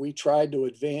fight. And we tried to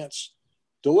advance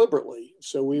deliberately.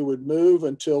 So we would move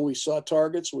until we saw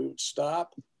targets. We would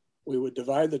stop. We would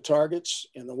divide the targets.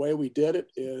 And the way we did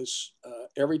it is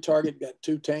every target got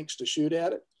 2 tanks to shoot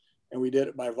at it. And we did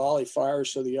it by volley fire,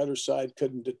 so the other side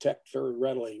couldn't detect very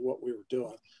readily what we were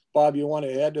doing. Bob, you want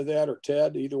to add to that, or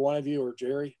Ted, either one of you, or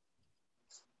Jerry?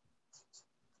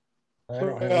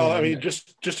 Well, I mean,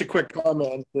 just a quick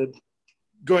comment.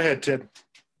 Go ahead, Ted.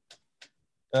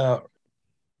 The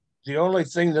only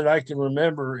thing that I can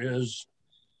remember is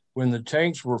when the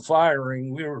tanks were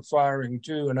firing, we were firing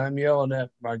too, and I'm yelling at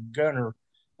my gunner,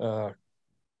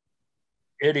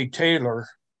 Eddie Taylor,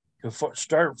 to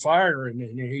start firing,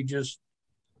 and he just,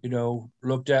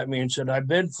 looked at me and said, "I've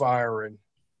been firing,"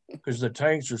 because the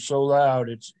tanks are so loud.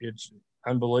 It's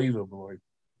unbelievable,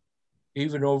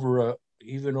 even over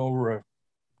a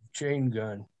chain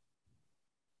gun.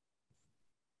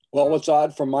 Well, what's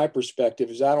odd from my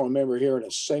perspective is I don't remember hearing a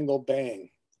single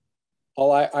bang.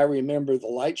 All I remember the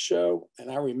light show, and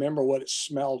I remember what it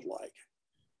smelled like.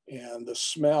 And the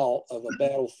smell of a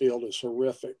battlefield is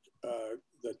horrific.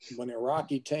 When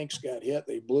Iraqi tanks got hit,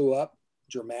 they blew up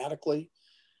dramatically.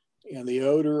 And the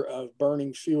odor of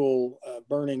burning fuel,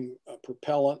 burning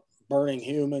propellant, burning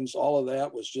humans, all of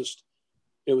that was just,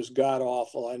 it was god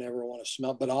awful. I never want to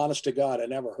smell, but honest to God, I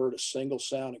never heard a single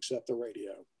sound except the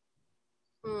radio.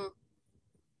 Mm.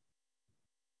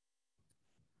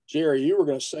 Jerry, you were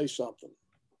going to say something.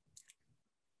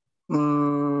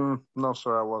 No,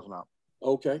 sir, I was not.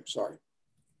 Okay, sorry.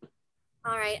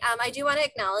 All right. I do want to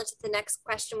acknowledge that the next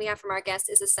question we have from our guest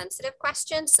is a sensitive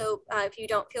question. So if you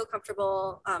don't feel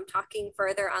comfortable talking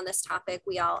further on this topic,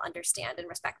 we all understand and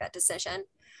respect that decision.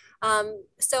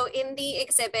 So in the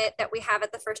exhibit that we have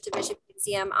at the 1st Division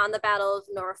Museum on the Battle of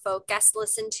Norfolk, guests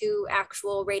listen to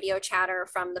actual radio chatter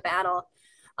from the battle.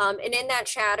 And in that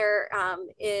chatter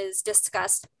is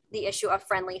discussed the issue of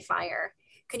friendly fire.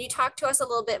 Can you talk to us a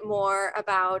little bit more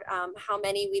about how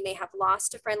many we may have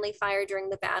lost to friendly fire during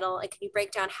the battle? And can you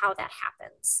break down how that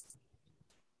happens?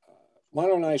 Why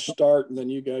don't I start and then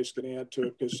you guys can add to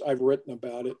it, because I've written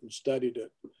about it and studied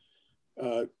it.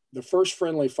 The first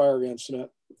friendly fire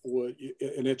incident,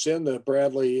 and it's in the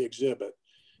Bradley exhibit,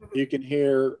 you can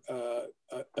hear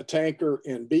a tanker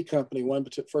in B Company,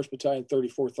 1st Battalion,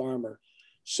 34th Armor,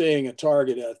 seeing a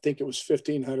target at, I think it was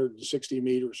 1,560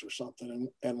 meters or something.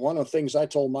 And one of the things I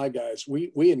told my guys,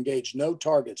 we engaged no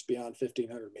targets beyond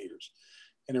 1,500 meters.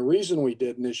 And the reason we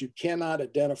didn't is you cannot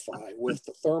identify with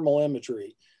the thermal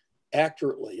imagery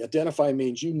accurately. Identify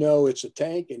means you know it's a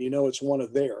tank and you know it's one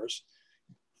of theirs.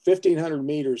 1,500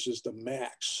 meters is the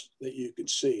max that you could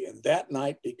see. And that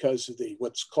night, because of the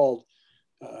what's called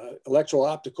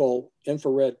electro-optical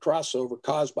infrared crossover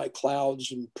caused by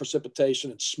clouds and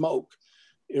precipitation and smoke,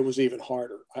 it was even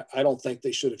harder. I don't think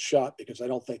they should have shot, because I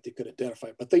don't think they could identify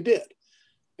it, but they did.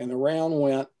 And the round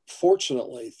went,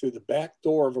 fortunately, through the back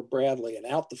door of a Bradley and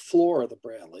out the floor of the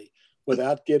Bradley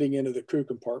without getting into the crew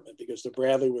compartment, because the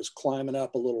Bradley was climbing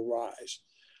up a little rise.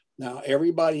 Now,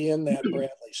 everybody in that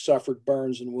Bradley suffered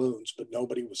burns and wounds, but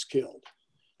nobody was killed.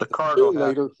 The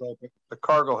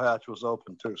cargo hatch was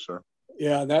open too, sir.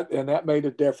 Yeah, and that made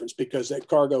a difference, because that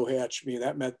cargo hatch,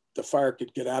 that meant the fire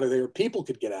could get out of there. People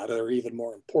could get out of there, even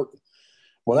more important.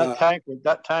 Well,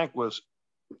 that tank was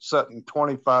sitting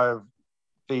 25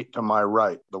 feet to my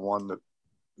right, the one that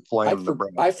flamed the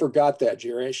Bradley. I forgot that,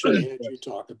 Jerry. I should have had you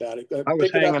talk about it. I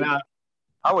was hanging out.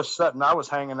 I was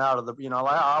hanging out of the,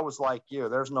 I was like you.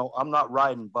 I'm not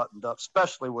riding buttoned up,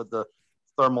 especially with the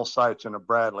thermal sights in a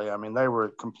Bradley. I mean, they were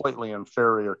completely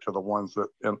inferior to the ones that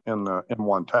in the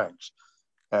M1 tanks.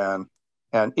 And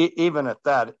even at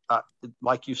that,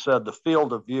 like you said, the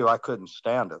field of view, I couldn't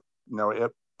stand it.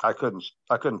 I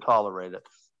couldn't tolerate it.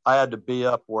 I had to be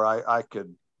up where I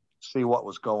could see what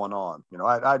was going on.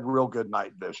 I had real good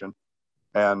night vision,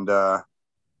 and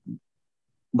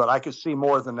but I could see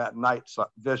more than that night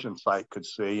vision sight could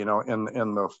see. In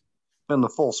the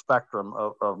full spectrum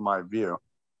of my view.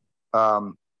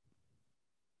 Yeah,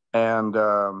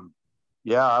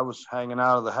 I was hanging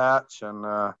out of the hatch,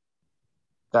 and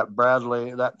that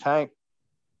Bradley, that tank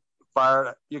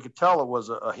fired. You could tell it was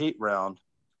a heat round.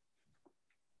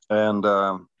 And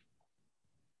my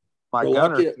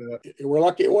gunner. We're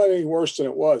lucky it wasn't any worse than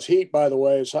it was. Heat, by the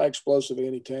way, is high explosive in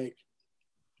any tank.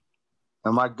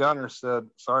 And my gunner said,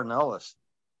 Sergeant Ellis,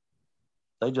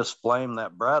 they just flamed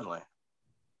that Bradley.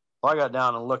 Well, I got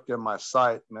down and looked in my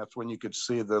sight, and that's when you could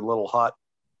see the little hot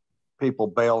people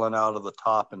bailing out of the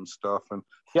top and stuff. And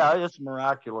yeah, it's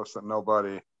miraculous that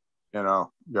nobody,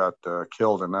 got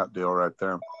killed in that deal right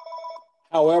there.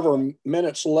 However,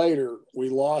 minutes later, we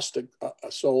lost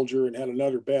a soldier and had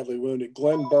another badly wounded.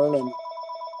 Glenn Burnham,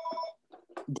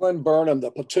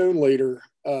 the platoon leader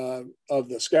of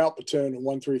the scout platoon in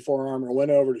 134 Armor,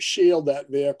 went over to shield that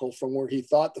vehicle from where he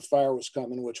thought the fire was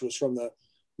coming, which was from the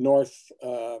north,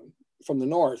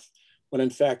 when in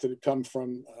fact it had come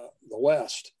from the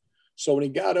west. So when he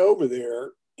got over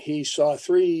there, he saw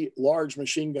 3 large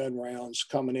machine gun rounds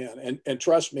coming in. And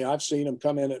trust me, I've seen them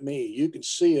come in at me. You can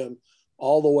see them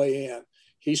all the way in.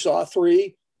 He saw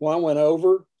 3, one went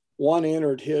over, one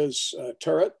entered his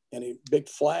turret and a big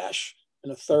flash,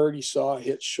 and a third he saw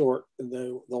hit short. And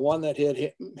the one that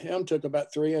hit him took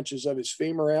about 3 inches of his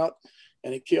femur out,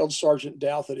 and it killed Sergeant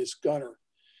Douthit, his gunner.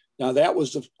 Now that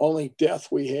was the only death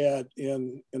we had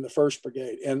in the 1st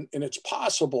Brigade. And it's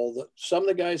possible that some of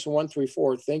the guys in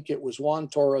 134 think it was Juan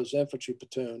Toro's infantry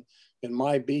platoon in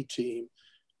my B team.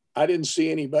 I didn't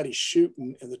see anybody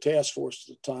shooting in the task force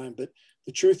at the time, but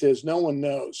the truth is no one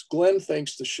knows. Glenn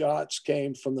thinks the shots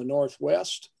came from the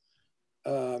northwest.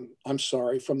 From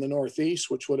the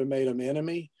northeast, which would have made him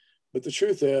enemy. But the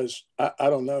truth is, I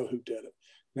don't know who did it.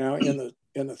 Now, in the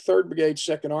 3rd Brigade,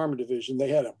 2nd Armor Division, they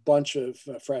had a bunch of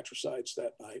fratricides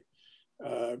that night.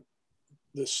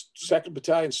 The 2nd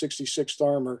Battalion, 66th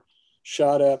Armor,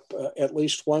 shot up at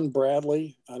least 1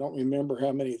 Bradley. I don't remember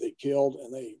how many they killed,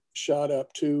 and they shot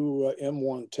up 2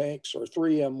 M1 tanks or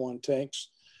 3 M1 tanks.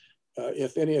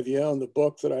 If any of you own the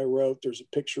book that I wrote, there's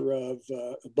a picture of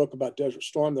a book about Desert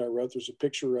Storm that I wrote. There's a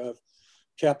picture of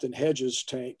Captain Hedges'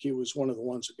 tank. He was one of the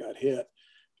ones that got hit.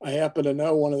 I happen to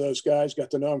know one of those guys, got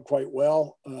to know him quite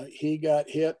well. He got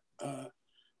hit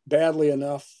badly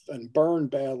enough and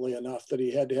burned badly enough that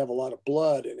he had to have a lot of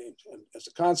blood. And as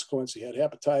a consequence, he had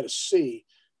hepatitis C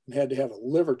and had to have a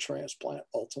liver transplant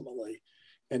ultimately.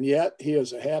 And yet he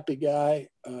is a happy guy.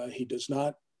 He does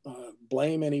not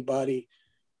blame anybody.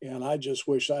 And I just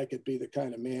wish I could be the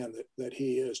kind of man that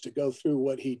he is, to go through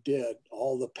what he did,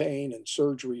 all the pain and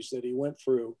surgeries that he went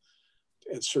through,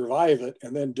 and survive it,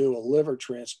 and then do a liver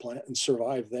transplant and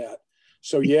survive that.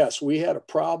 So yes, we had a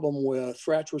problem with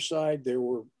fratricide. There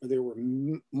were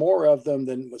more of them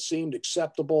than seemed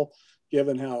acceptable,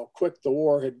 given how quick the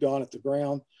war had gone at the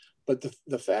ground. But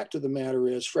the fact of the matter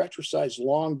is, fratricide's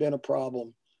long been a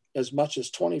problem. As much as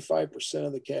 25%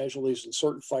 of the casualties in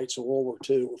certain fights in World War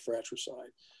II were fratricide,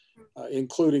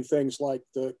 including things like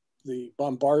the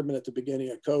bombardment at the beginning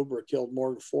of Cobra killed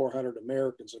more than 400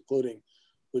 Americans, including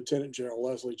Lieutenant General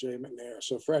Leslie J. McNair.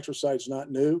 So fratricide's not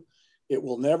new. It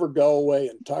will never go away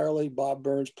entirely. Bob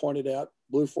Burns pointed out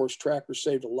Blue Force Tracker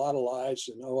saved a lot of lives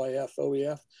in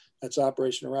OEF. That's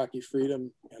Operation Iraqi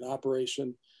Freedom and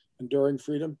Operation Enduring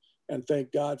Freedom. And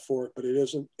thank God for it, but it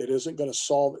isn't going to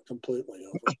solve it completely.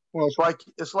 Over. Well,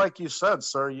 it's like you said,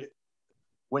 sir.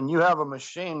 When you have a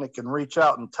machine that can reach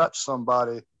out and touch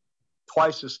somebody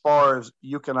twice as far as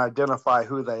you can identify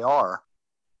who they are,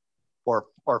 or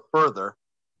further,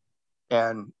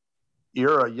 and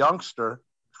you're a youngster,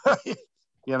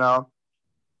 you know,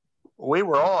 we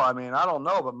were all. I mean, I don't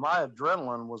know, but my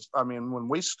adrenaline was. I mean, when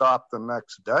we stopped the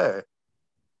next day,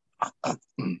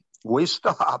 we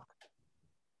stopped.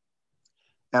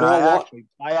 And I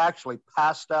actually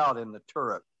passed out in the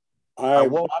turret. I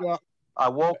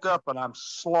woke up and I'm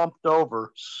slumped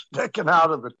over, sticking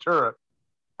out of the turret.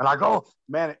 And I go,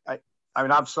 man, I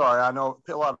mean, I'm sorry. I know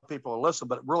a lot of people will listen,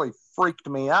 but it really freaked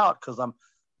me out because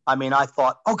I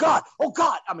thought, oh God.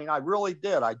 I mean, I really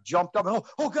did. I jumped up and,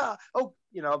 oh God,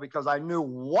 because I knew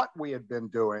what we had been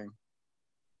doing.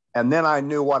 And then I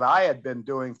knew what I had been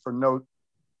doing for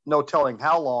no telling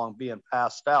how long, being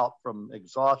passed out from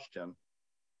exhaustion.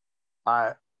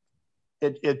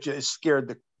 It just scared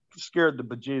the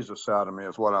bejesus out of me,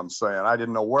 is what I'm saying. I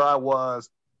didn't know where I was,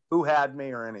 who had me,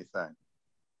 or anything.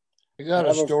 I got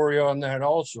a story on that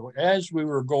also. As we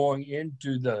were going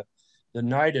into the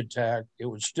night attack, it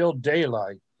was still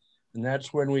daylight, and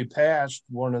that's when we passed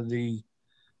one of the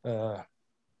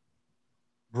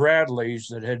Bradleys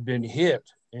that had been hit,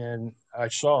 and I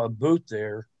saw a boot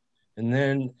there, and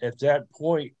then at that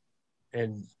point,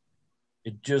 and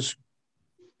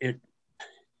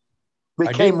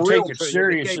I didn't take it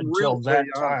serious until that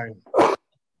time.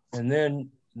 And then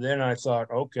I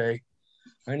thought, okay,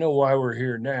 I know why we're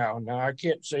here now. Now, I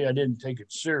can't say I didn't take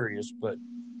it serious, but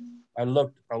I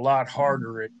looked a lot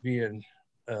harder at being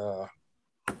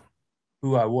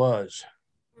who I was.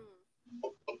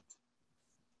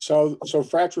 So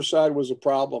fratricide was a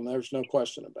problem. There's no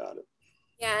question about it.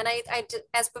 Yeah, and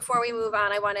as before we move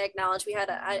on, I want to acknowledge we had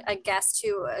a guest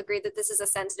who agreed that this is a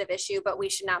sensitive issue, but we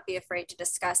should not be afraid to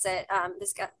discuss it.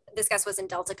 This guest was in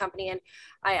Delta Company, and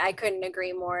I couldn't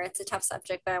agree more. It's a tough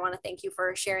subject, but I want to thank you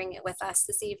for sharing it with us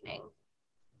this evening.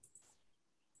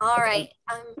 All right.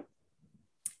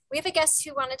 We have a guest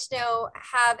who wanted to know,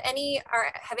 have any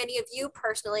of you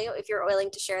personally, if you're willing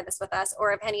to share this with us,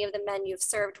 or if any of the men you've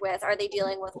served with, are they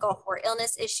dealing with Gulf War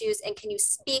illness issues? And can you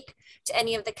speak to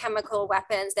any of the chemical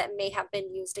weapons that may have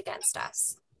been used against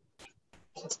us?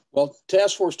 Well,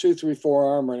 Task Force 234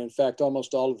 Armor, and in fact,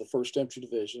 almost all of the 1st Infantry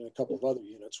Division and a couple of other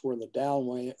units were in the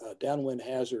downwind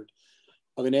hazard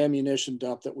of an ammunition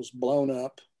dump that was blown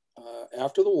up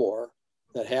after the war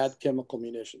that had chemical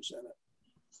munitions in it.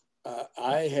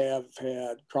 I have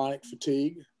had chronic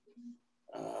fatigue.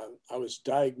 I was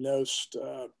diagnosed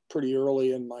pretty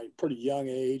early in my pretty young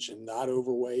age and not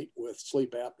overweight with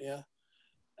sleep apnea.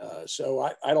 So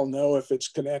I don't know if it's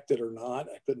connected or not.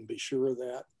 I couldn't be sure of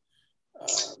that.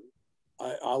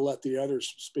 I'll let the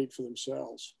others speak for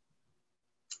themselves.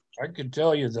 I can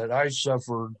tell you that I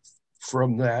suffered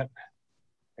from that,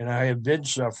 and I have been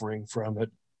suffering from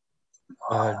it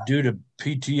due to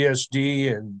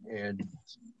PTSD and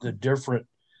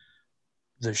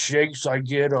the shakes I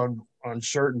get on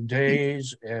certain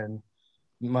days and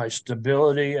my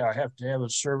stability. I have to have a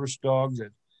service dog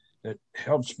that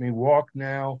helps me walk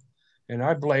now. And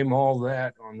I blame all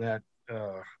that on that,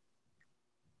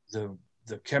 the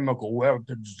chemical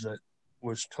weapons that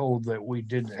was told that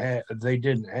they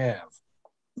didn't have.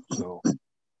 So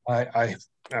I'm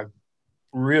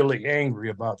really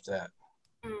angry about that.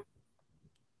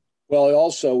 Well,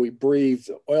 also we breathed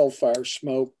oil fire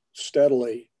smoke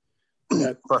steadily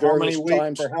at various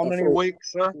times. For how many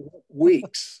weeks, sir?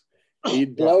 Weeks.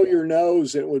 You'd blow your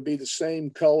nose, and it would be the same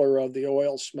color of the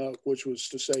oil smoke, which was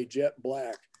to say jet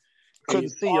black. Couldn't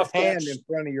see your hand in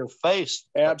front of your face.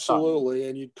 Absolutely.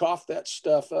 And you'd cough that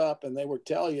stuff up, and they would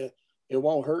tell you it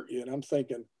won't hurt you. And I'm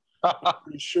thinking, I'm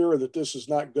pretty sure that this is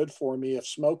not good for me if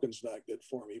smoking's not good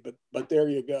for me. But there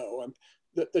you go. And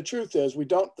the truth is,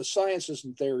 the science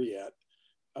isn't there yet.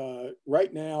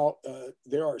 Right now,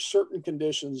 there are certain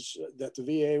conditions that the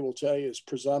VA will tell you is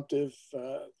presumptive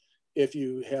if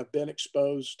you have been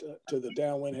exposed to the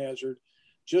downwind hazard.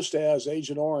 just as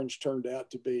Agent Orange turned out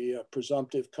to be a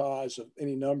presumptive cause of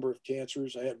any number of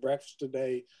cancers. I had breakfast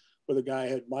today with a guy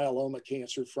who had myeloma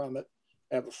cancer from it.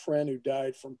 I have a friend who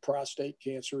died from prostate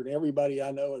cancer, and everybody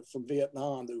I know from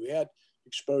Vietnam who had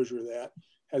exposure to that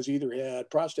has either had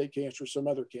prostate cancer or some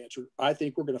other cancer. I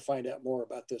think we're going to find out more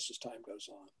about this as time goes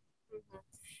on. Mm-hmm.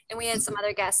 And we had some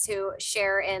other guests who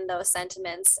share in those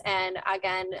sentiments. And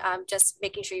again, just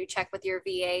making sure you check with your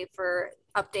VA for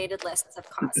updated lists of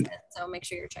causes. So make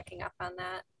sure you're checking up on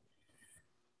that.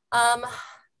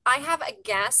 I have a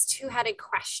guest who had a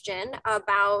question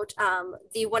about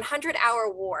the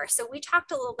 100-hour war. So we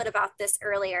talked a little bit about this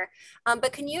earlier,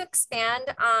 but can you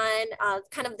expand on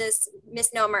kind of this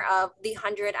misnomer of the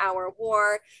 100-hour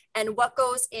war and what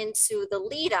goes into the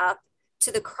lead up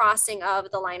to the crossing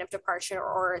of the line of departure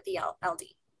or the LD?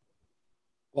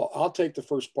 Well, I'll take the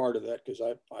first part of that because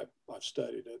I've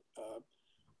studied it.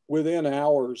 Within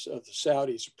hours of the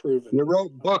Saudis approving. You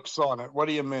wrote books on it. What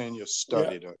do you mean you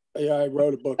studied it? Yeah, I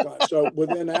wrote a book on it. So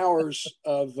within hours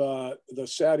of the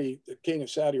King of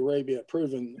Saudi Arabia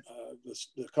approving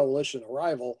the coalition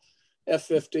arrival,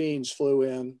 F-15s flew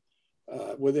in.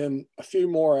 Within a few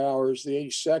more hours, the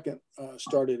 82nd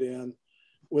started in.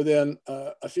 Within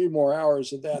a few more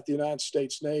hours of that, the United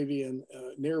States Navy and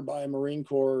nearby Marine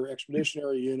Corps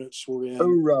expeditionary units were in.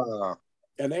 Hoorah.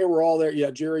 And they were all there. Yeah,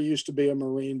 Jerry used to be a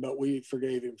Marine, but we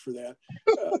forgave him for that.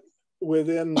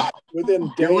 Within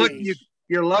days.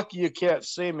 You're lucky you can't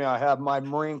see me. I have my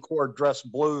Marine Corps dress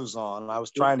blues on. I was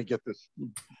trying to get this.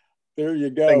 There you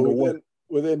go.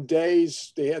 Within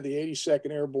days, they had the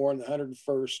 82nd Airborne, the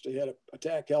 101st. They had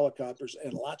attack helicopters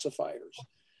and lots of fighters.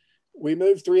 We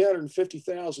moved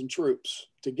 350,000 troops.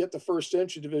 To get the 1st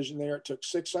Infantry Division there, it took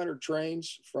 600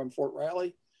 trains from Fort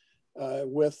Riley.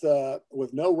 With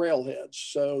no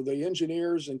railheads. So the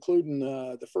engineers, including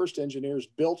the first engineers,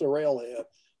 built a railhead,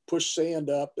 pushed sand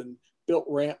up and built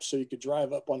ramps so you could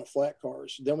drive up on the flat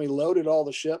cars. Then we loaded all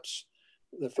the ships.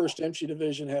 The 1st Infantry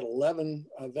Division had 11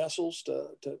 vessels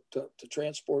to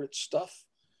transport its stuff.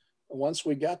 And once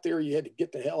we got there, you had to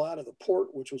get the hell out of the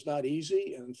port, which was not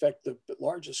easy. And in fact, the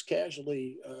largest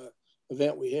casualty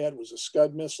event we had was a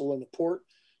Scud missile in the port.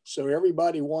 So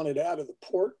everybody wanted out of the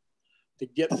port. To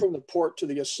get from the port to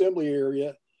the assembly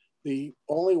area, the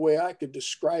only way I could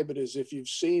describe it is if you've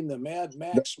seen the Mad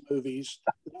Max movies,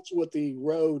 that's what the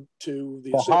road to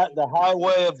the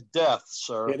highway of death,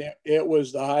 sir. It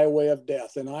was the highway of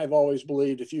death. And I've always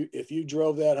believed if you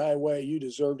drove that highway, you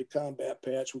deserved a combat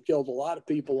patch. We killed a lot of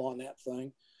people on that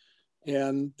thing.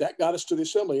 And that got us to the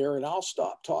assembly area. And I'll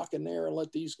stop talking there and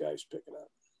let these guys pick it up.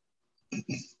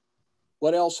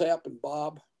 What else happened,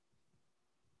 Bob?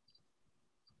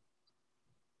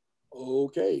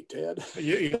 Okay, Ted.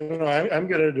 I'm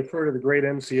going to defer to the great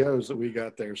NCOs that we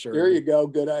got there, sir. There you go.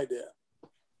 Good idea.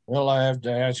 Well, I have to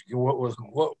ask you, what was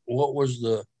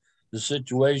the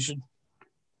situation?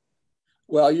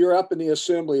 Well, you're up in the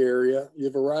assembly area.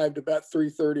 You've arrived about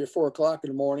 3:30 or 4 o'clock in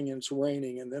the morning, and it's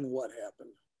raining. And then what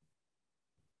happened?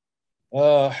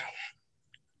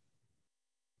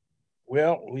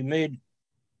 Well, we made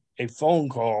a phone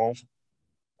call.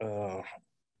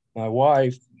 My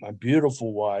wife, my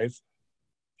beautiful wife,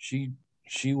 she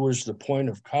was the point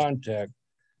of contact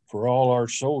for all our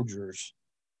soldiers,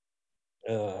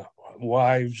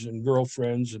 wives and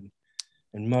girlfriends and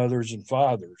mothers and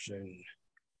fathers. And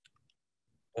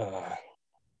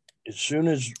as soon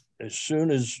as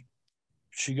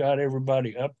she got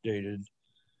everybody updated,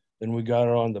 then we got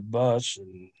on the bus,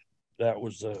 and that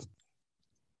was the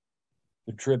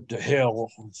trip to hell.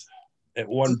 At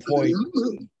one point,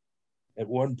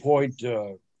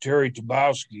 Terry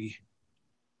Tabowski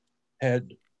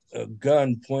had a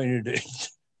gun pointed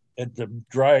at the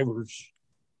drivers,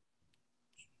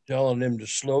 telling them to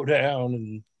slow down,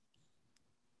 and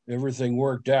everything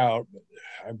worked out.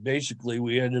 Basically,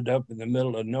 we ended up in the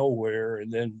middle of nowhere,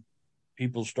 and then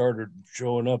people started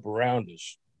showing up around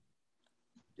us.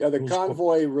 Yeah, the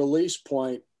convoy release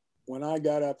point, when I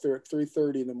got up there at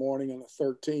 3:30 in the morning on the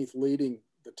 13th, leading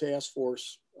the task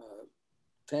force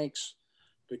tanks,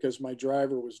 because my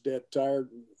driver was dead tired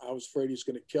and I was afraid he's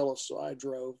going to kill us, so I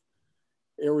drove.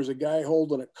 There was a guy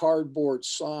holding a cardboard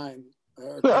sign,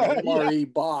 an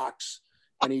MRE box,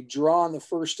 and he'd drawn the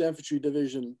 1st Infantry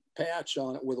Division patch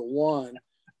on it with a 1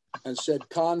 and said,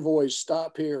 "Convoys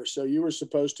stop here." So you were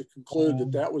supposed to conclude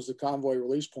that that was the convoy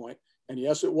release point. And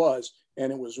yes, it was.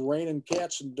 And it was raining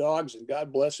cats and dogs, and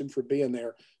God bless him for being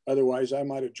there. Otherwise, I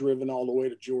might have driven all the way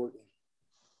to Jordan.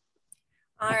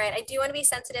 All right, I do want to be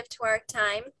sensitive to our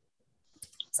time.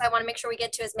 So I want to make sure we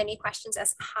get to as many questions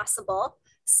as possible.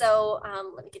 So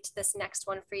let me get to this next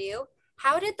one for you.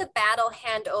 How did the battle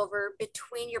handover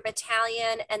between your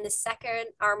battalion and the 2nd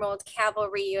Armored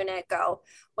Cavalry Unit go?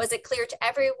 Was it clear to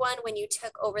everyone when you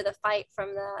took over the fight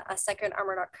from the 2nd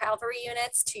Armored Cavalry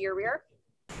units to your rear?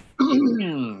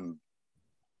 Who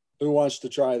wants to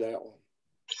try that one?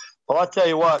 Well, I'll tell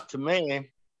you what, to me,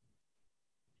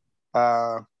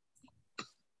 there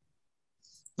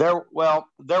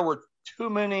were too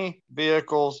many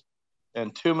vehicles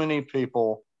and too many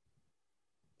people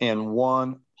in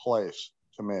one place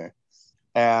to me.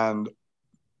 And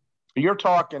you're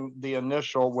talking the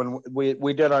initial, when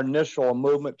we did our initial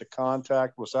movement to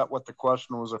contact, was that what the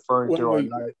question was referring to?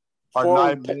 Our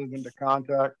night movement to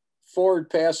contact? Forward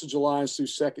passage lines through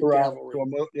 2nd Cavalry.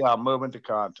 Yeah, movement to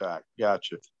contact.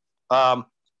 Gotcha. Well,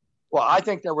 I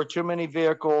think there were too many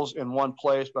vehicles in one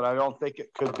place, but I don't think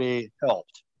it could be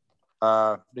helped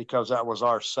because that was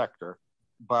our sector.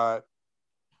 But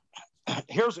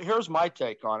here's my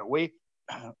take on it.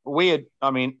 We had,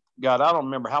 I mean, God, I don't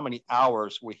remember how many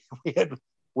hours we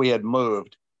had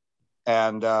moved,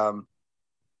 and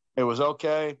it was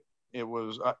okay. It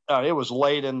was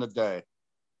late in the day,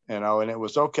 and it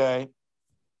was okay.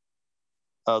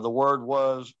 The word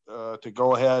was to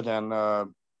go ahead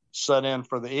and set in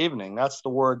for the evening. That's the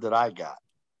word that I got.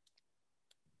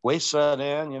 We set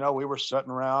in, we were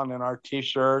sitting around in our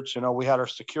t-shirts, we had our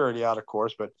security out, of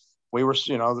course, but we were,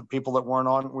 the people that weren't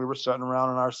on, we were sitting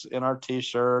around in our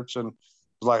t-shirts, and it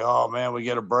was like, oh man, we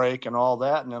get a break and all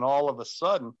that. And then all of a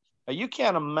sudden, you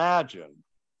can't imagine.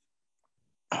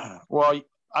 Well,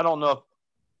 I don't know.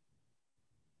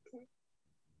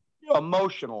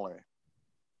 Emotionally,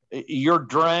 you're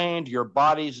drained, your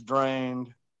body's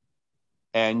drained,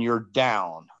 and you're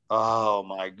down. Oh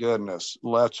my goodness,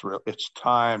 it's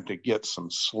time to get some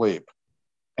sleep.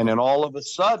 And then all of a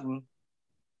sudden,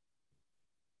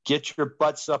 get your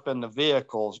butts up in the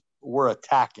vehicles, we're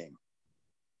attacking.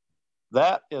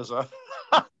 That is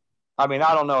I mean,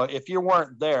 I don't know. If you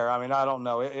weren't there, I mean, I don't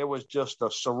know. It was just a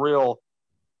surreal,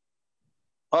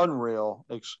 unreal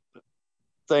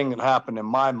thing that happened in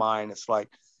my mind. It's like,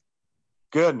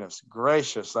 goodness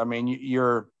gracious. I mean,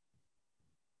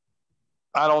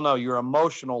 I don't know, your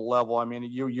emotional level. I mean,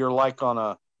 you're like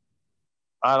on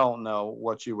I don't know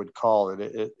what you would call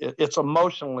it. It's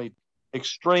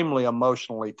extremely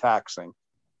emotionally taxing.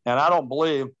 And I don't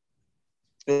believe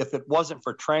if it wasn't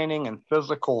for training and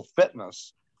physical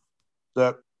fitness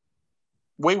that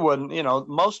we wouldn't,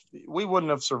 we wouldn't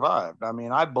have survived. I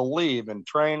mean, I believe in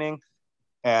training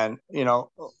and,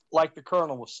 like the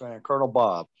Colonel was saying, Colonel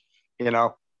Bob,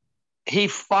 he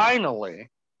finally,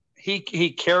 he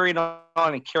carried on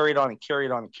and carried on and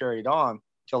carried on and carried on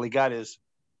till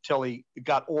he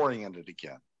got oriented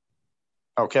again.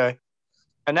 Okay.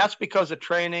 And that's because of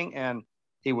training, and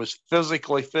he was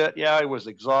physically fit. Yeah, he was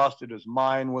exhausted. His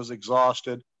mind was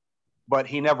exhausted, but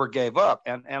he never gave up.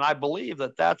 And I believe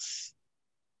that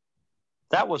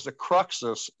was the crux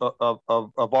of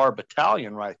our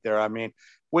battalion right there. I mean,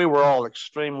 we were all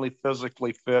extremely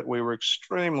physically fit. We were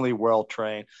extremely well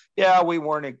trained. Yeah, we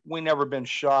never been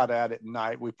shot at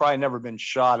night. We probably never been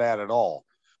shot at all,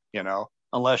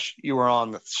 unless you were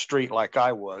on the street like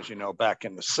I was, back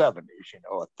in the 70s,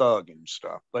 a thug and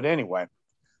stuff. But anyway,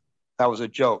 that was a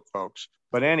joke, folks.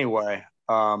 But anyway.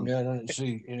 Yeah, I didn't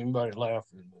see anybody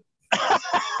laughing.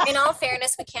 In all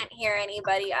fairness, we can't hear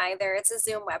anybody either. It's a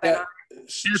Zoom webinar.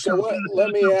 So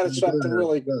let me add something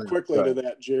really quickly to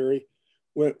that, Jerry.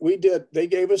 When they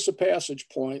gave us a passage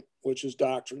point, which is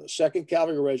doctrine. The 2nd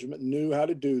Cavalry Regiment knew how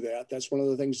to do that. That's one of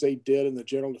the things they did in the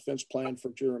General Defense Plan for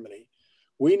Germany.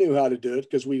 We knew how to do it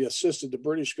because we assisted the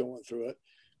British going through it.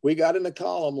 We got in the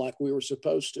column like we were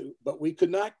supposed to, but we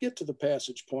could not get to the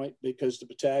passage point because the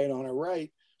battalion on our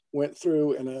right went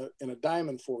through in a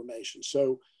diamond formation.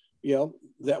 So,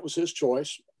 that was his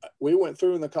choice. We went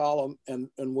through in the column, and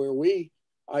where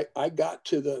I got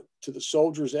to the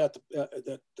soldiers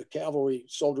the cavalry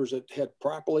soldiers that had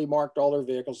properly marked all their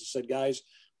vehicles and said, guys,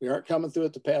 we aren't coming through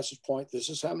at the passage point. This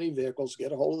is how many vehicles.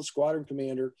 Get a hold of the squadron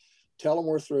commander, tell them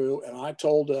we're through. And I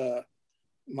told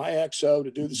my XO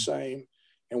to do the same.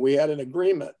 And we had an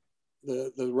agreement.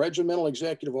 The regimental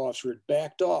executive officer had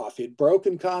backed off. He'd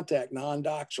broken contact,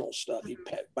 non-doctrinal stuff. He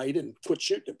didn't quit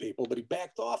shooting at people, but he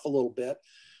backed off a little bit.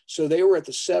 So they were at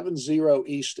the 7-0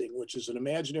 easting, which is an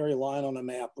imaginary line on a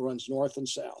map, runs north and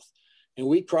south. And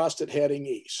we crossed it heading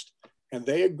east. And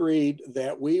they agreed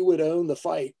that we would own the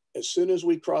fight as soon as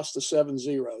we crossed the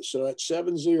 7-0. So at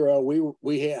 7-0,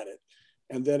 we had it.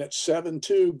 And then at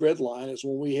 7-2 grid line is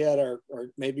when we had our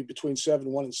maybe between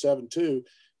 7-1 and 7-2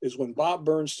 is when Bob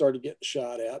Burns started getting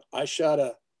shot at. I shot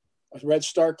a Red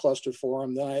Star cluster for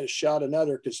him. Then I had shot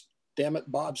another because damn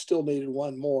it, Bob still needed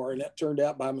one more. And that turned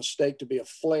out by mistake to be a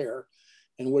flare,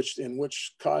 in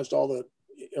which caused all the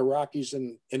Iraqis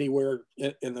anywhere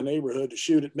in the neighborhood to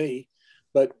shoot at me.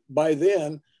 But by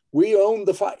then, we owned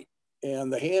the fight.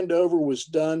 And the handover was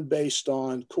done based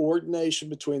on coordination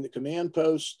between the command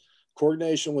posts,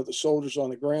 coordination with the soldiers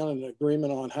on the ground, and an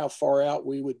agreement on how far out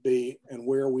we would be and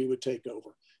where we would take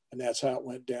over. And that's how it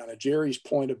went down. And Jerry's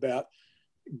point about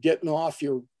getting off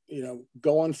your,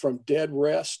 going from dead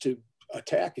rest to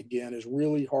attack again is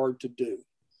really hard to do.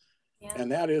 Yeah.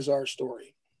 And that is our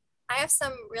story. I have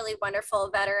some really wonderful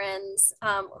veterans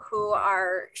who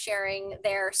are sharing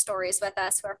their stories with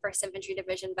us, who are 1st Infantry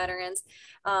Division veterans.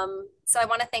 So I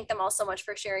want to thank them all so much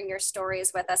for sharing your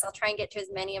stories with us. I'll try and get to as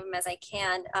many of them as I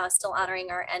can, still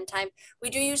honoring our end time. We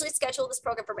do usually schedule this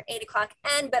program for 8 o'clock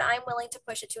end, but I'm willing to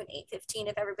push it to an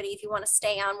 8:15 if you want to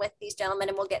stay on with these gentlemen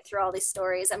and we'll get through all these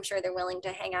stories. I'm sure they're willing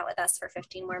to hang out with us for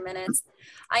 15 more minutes.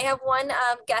 I have one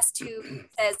guest who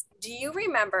says, do you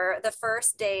remember the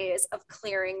first days of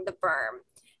clearing the berm?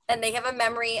 And they have a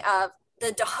memory of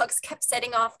the dogs kept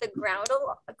setting off the ground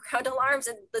alarms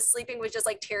and the sleeping was just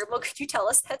like terrible. Could you tell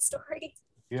us that story?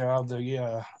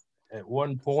 Yeah, at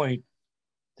one point,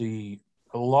 the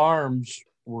alarms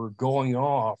were going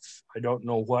off. I don't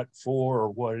know what for or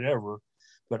whatever,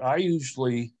 but I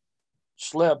usually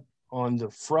slept on the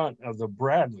front of the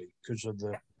Bradley because of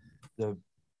the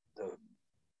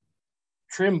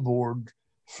trim board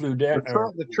flew down.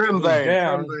 The trim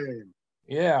vane.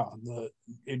 Yeah,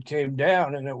 it came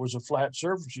down and it was a flat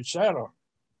surface you sat on.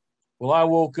 Well, I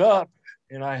woke up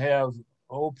and I have,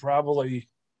 probably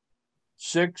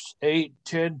 6, 8,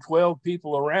 10, 12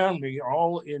 people around me,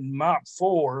 all in Mach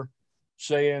 4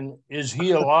 saying, is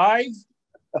he alive?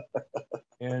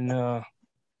 And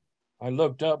I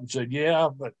looked up and said, yeah,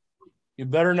 but you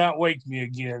better not wake me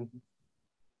again.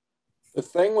 The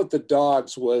thing with the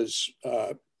dogs was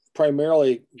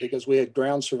primarily because we had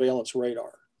ground surveillance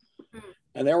radar.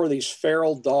 And there were these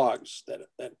feral dogs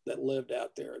that lived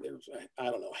out there. There was, I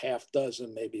don't know, half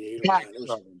dozen, maybe 8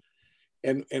 or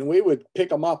 9. And we would pick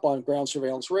them up on ground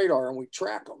surveillance radar and we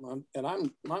track them. And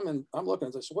I'm looking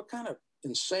at this. What kind of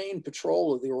insane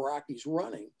patrol are the Iraqis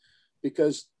running?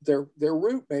 Because their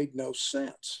route made no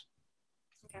sense.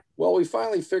 Okay. Well, we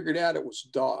finally figured out it was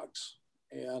dogs.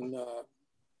 And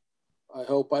I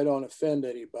hope I don't offend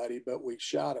anybody, but we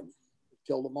shot them,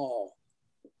 killed them all.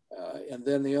 And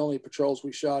then the only patrols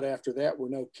we shot after that were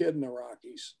no kidding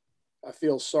Iraqis. I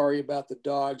feel sorry about the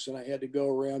dogs, and I had to go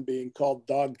around being called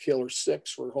Dog Killer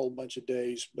 6 for a whole bunch of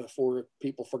days before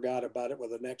people forgot about it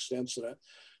with the next incident.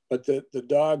 But the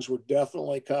dogs were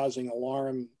definitely causing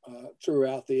alarm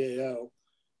throughout the AO,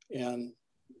 and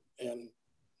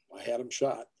I had them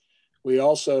shot. We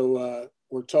also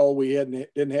were told we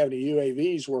didn't have any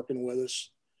UAVs working with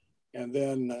us, and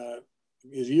then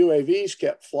his UAVs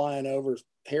kept flying over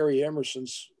Harry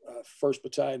Emerson's 1st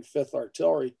Battalion, 5th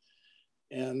Artillery.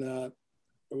 And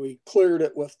we cleared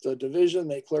it with the division,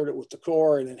 they cleared it with the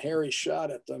Corps, and then Harry shot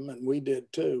at them, and we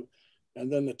did too.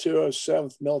 And then the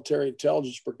 207th Military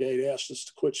Intelligence Brigade asked us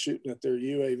to quit shooting at their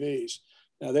UAVs.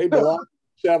 Now, they belong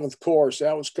to 7th Corps, so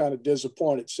I was kind of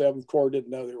disappointed. 7th Corps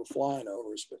didn't know they were flying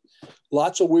over us. But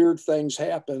lots of weird things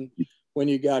happen when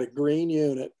you got a green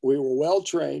unit. We were well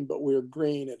trained, but we were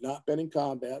green, had not been in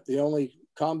combat. The only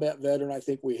combat veteran I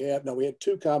think we had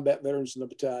 2 combat veterans in the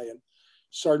battalion,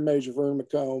 Sergeant Major Vern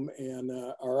McComb and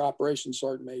our operations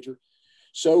sergeant major.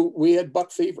 So we had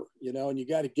buck fever, and you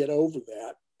got to get over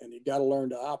that, and you got to learn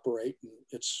to operate. And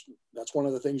that's one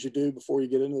of the things you do before you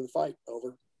get into the fight.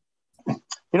 Over.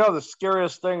 The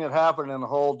scariest thing that happened in the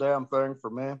whole damn thing for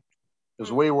me is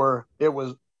it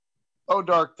was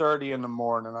dark 30 in the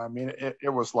morning. I mean, it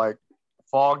was like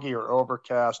foggy or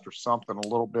overcast or something a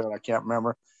little bit. I can't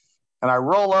remember. And I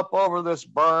roll up over this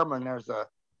berm, and there's a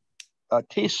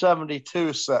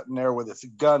T-72 sitting there with its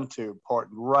gun tube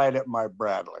pointing right at my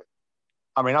Bradley.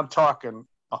 I mean, I'm talking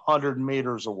 100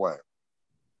 meters away.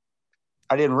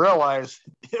 I didn't realize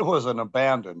it was an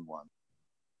abandoned one.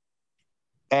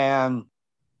 And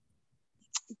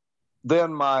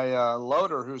then my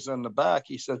loader, who's in the back,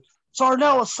 he said,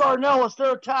 Sarnellis,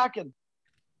 they're attacking.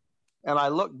 And I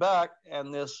looked back,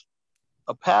 and this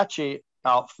Apache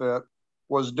outfit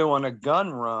was doing a gun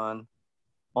run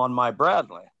on my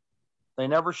Bradley. They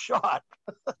never shot.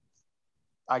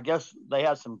 I guess they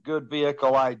had some good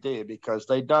vehicle ID because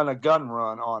they done a gun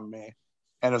run on me.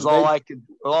 And it's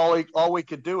all we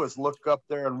could do is look up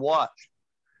there and watch.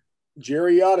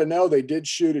 Jerry ought to know they did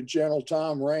shoot at General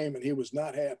Tom Rame, and he was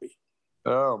not happy.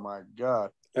 Oh my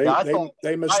God. I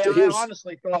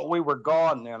honestly thought we were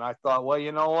gone then. I thought, well,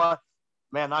 you know what?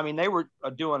 man, I mean, they were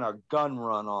doing a gun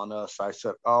run on us. I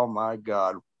said, oh my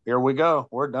God, here we go.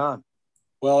 We're done.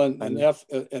 Well,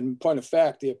 and point of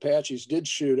fact, the Apaches did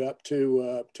shoot up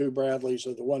two Bradleys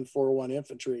of the 141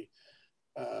 infantry.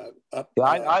 I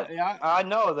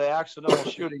know the accidental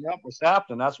shooting up was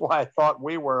happening. That's why I thought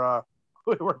we were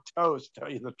toast, to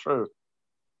tell you the truth.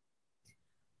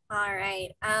 All right.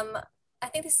 I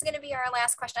think this is going to be our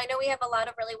last question. I know we have a lot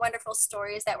of really wonderful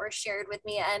stories that were shared with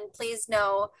me, and please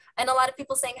know, and a lot of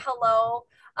people saying hello.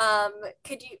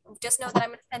 Could you just know that I'm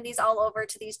going to send these all over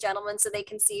to these gentlemen so they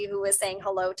can see who is saying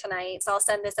hello tonight. So I'll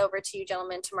send this over to you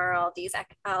gentlemen tomorrow, all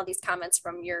these comments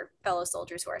from your fellow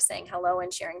soldiers who are saying hello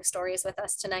and sharing stories with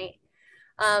us tonight.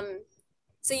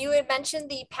 So you had mentioned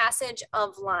the passage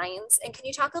of lines, and can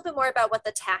you talk a little bit more about what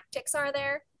the tactics are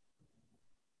there?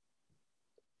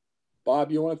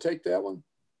 Bob, you want to take that one?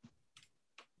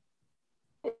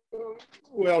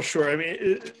 Well, sure. I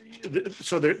mean,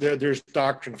 so there's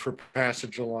doctrine for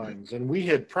passage of lines, and we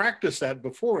had practiced that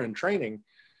before in training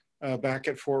back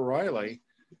at Fort Riley.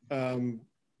 You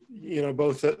know,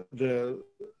 both the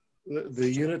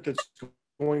unit that's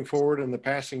going forward and the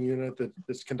passing unit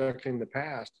that's conducting the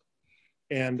pass.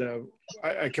 And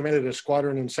I commanded a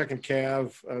squadron in 2nd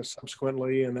Cav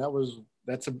subsequently, and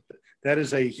that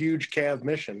is a huge Cav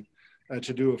mission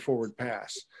to do a forward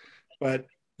pass. But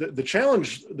the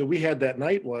challenge that we had that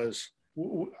night was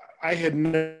I had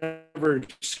never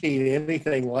seen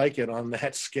anything like it on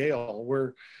that scale.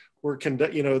 We're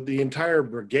you know, the entire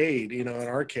brigade, you know, in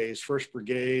our case, 1st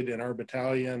Brigade and our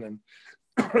battalion and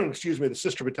excuse me, the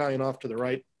sister battalion off to the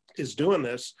right is doing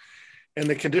this, and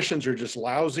the conditions are just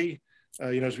lousy.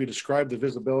 You know, as we described, the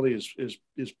visibility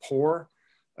is poor.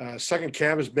 2nd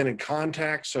Cav has been in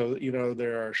contact, so you know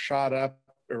there are shot up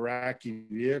Iraqi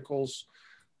vehicles,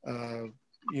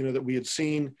 you know, that we had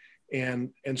seen,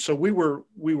 and so we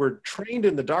were trained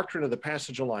in the doctrine of the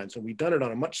passage of lines, and we'd done it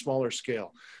on a much smaller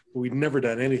scale, but we'd never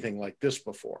done anything like this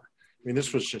before. I mean,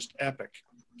 this was just epic,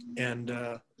 and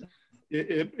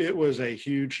it was a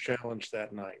huge challenge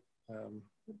that night.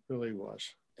 It really was.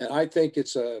 And I think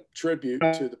it's a tribute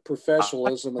to the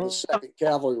professionalism of the 2nd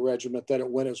Cavalry Regiment that it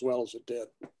went as well as it did.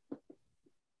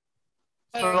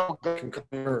 Uh-oh,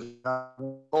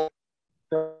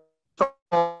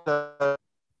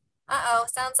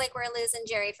 sounds like we're losing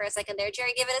Jerry for a second there.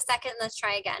 Jerry, give it a second and let's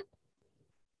try again.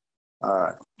 All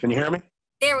right. Can you hear me?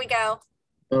 There we go.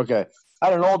 Okay. I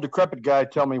had an old decrepit guy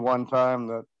tell me one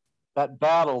time that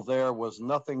battle there was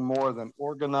nothing more than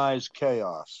organized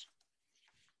chaos.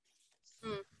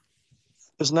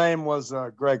 His name was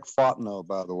Greg Fontenot,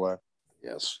 by the way.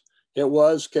 Yes, it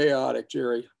was chaotic,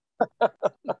 Jerry.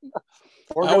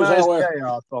 Organized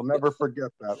chaos. I'll never forget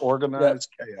that. Organized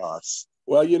chaos.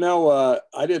 Well, you know,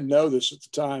 I didn't know this at the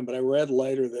time, but I read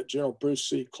later that General Bruce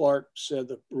C. Clark said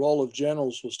the role of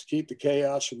generals was to keep the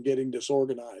chaos from getting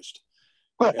disorganized.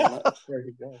 And, there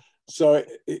you go. So,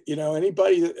 you know,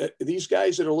 anybody, these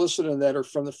guys that are listening that are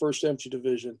from the 1st Infantry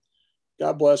Division,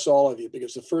 God bless all of you,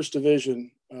 because the 1st Division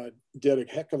did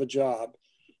a heck of a job.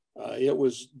 It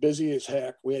was busy as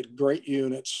heck. We had great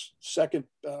units.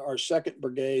 Our 2nd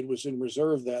Brigade was in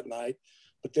reserve that night,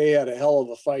 but they had a hell of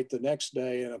a fight the next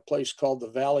day in a place called the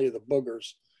Valley of the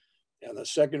Boogers. And the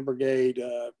 2nd Brigade,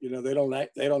 you know, they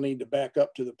don't need to back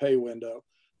up to the pay window.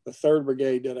 The 3rd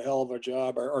Brigade did a hell of a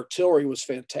job. Our artillery was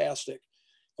fantastic.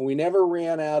 And we never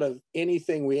ran out of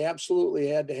anything we absolutely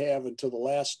had to have until the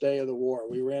last day of the war.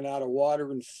 We ran out of water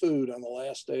and food on the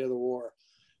last day of the war.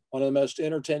 One of the most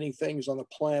entertaining things on the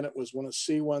planet was when a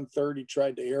C-130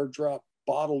 tried to airdrop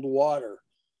bottled water.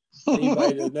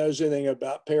 Anybody that knows anything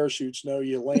about parachutes know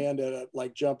you land at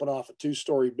like jumping off a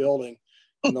 2-story building,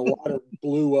 and the water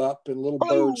blew up and little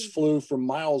birds flew from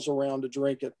miles around to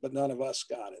drink it, but none of us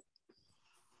got it.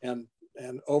 And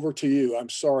over to you. I'm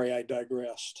sorry I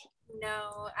digressed.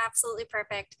 No, absolutely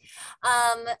perfect.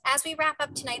 As we wrap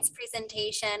up tonight's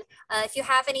presentation, if you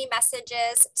have any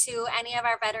messages to any of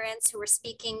our veterans who are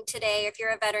speaking today, if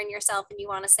you're a veteran yourself and you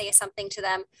want to say something to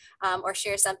them or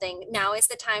share something, now is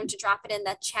the time to drop it in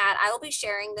the chat. I will be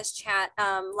sharing this chat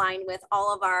line with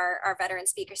all of our veteran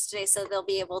speakers today, so they'll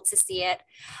be able to see it.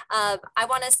 I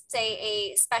want to say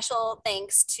a special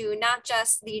thanks to not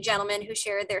just the gentlemen who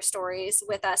shared their stories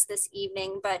with us this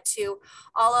evening, but to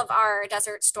all of our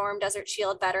Desert Storm, Desert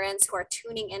Shield veterans who are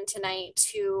tuning in tonight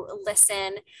to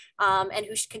listen and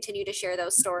who should continue to share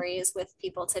those stories with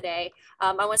people today.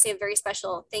 I want to say a very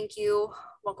special thank you.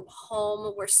 Welcome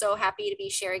home. We're so happy to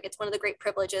be sharing. It's one of the great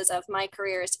privileges of my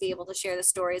career is to be able to share the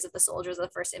stories of the soldiers of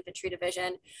the 1st Infantry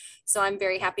Division. So I'm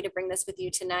very happy to bring this with you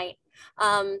tonight.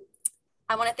 I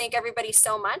want to thank everybody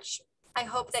so much I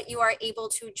hope that you are able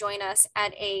to join us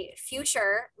at a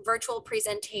future virtual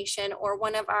presentation or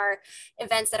one of our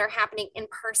events that are happening in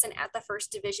person at the 1st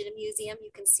Division Museum.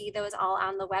 You can see those all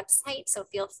on the website, so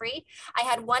feel free. I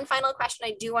had one final question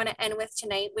I do want to end with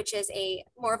tonight, which is a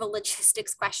more of a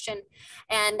logistics question.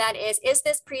 And that is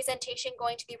this presentation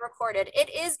going to be recorded? It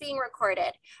is being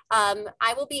recorded.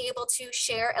 I will be able to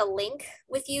share a link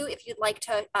with you if you'd like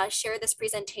to share this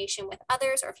presentation with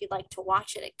others, or if you'd like to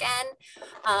watch it again.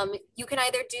 You can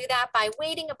either do that by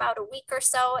waiting about a week or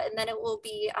so, and then it will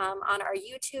be on our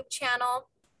YouTube channel,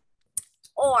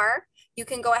 or you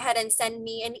can go ahead and send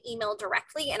me an email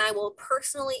directly, and I will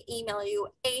personally email you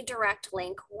a direct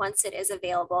link once it is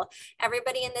available.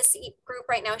 Everybody in this group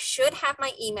right now should have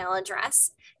my email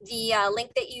address. The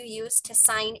link that you used to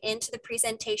sign into the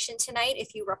presentation tonight,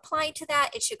 if you reply to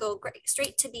that, it should go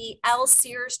straight to the L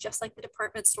Sears, just like the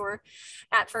department store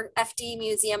at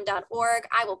fdmuseum.org.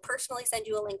 I will personally send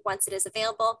you a link once it is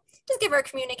available. Just give our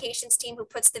communications team who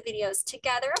puts the videos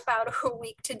together about a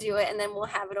week to do it, and then we'll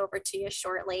have it over to you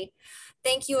shortly.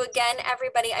 Thank you again,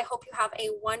 everybody. I hope you have a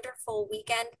wonderful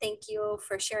weekend. Thank you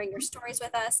for sharing your stories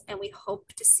with us, and we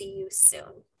hope to see you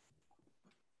soon.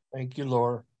 Thank you,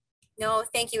 Laura. No,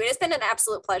 thank you. It has been an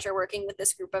absolute pleasure working with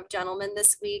this group of gentlemen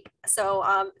this week.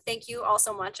 So thank you all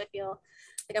so much. I feel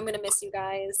like I'm going to miss you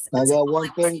guys. I got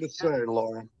one thing to say,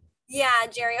 Laura. Yeah,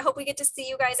 Jerry, I hope we get to see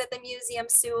you guys at the museum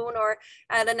soon, or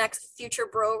at the next future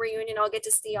bro reunion. I'll get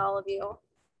to see all of you.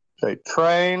 Okay,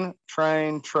 train,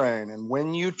 train, train. And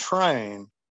when you train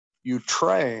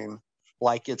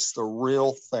like it's the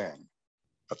real thing.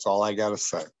 That's all I got to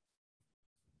say.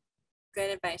 Good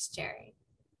advice, Jerry.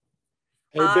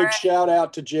 Hey, big shout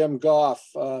out to Jim Goff,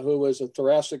 who was a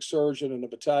thoracic surgeon and a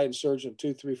battalion surgeon,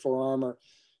 234 Armor.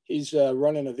 He's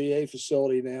running a VA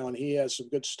facility now, and he has some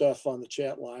good stuff on the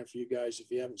chat line for you guys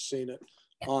if you haven't seen it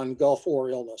on Gulf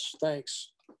War illness.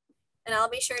 Thanks. And I'll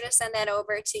be sure to send that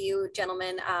over to you,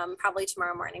 gentlemen, probably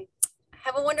tomorrow morning.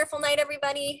 Have a wonderful night,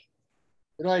 everybody.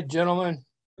 Good night, gentlemen.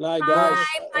 Good night, bye. guys.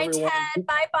 Bye, Everyone. Ted.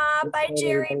 Bye, Bob. Bye,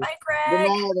 Jerry. Bye, Greg. Good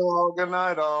night, all. Good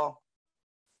night, all.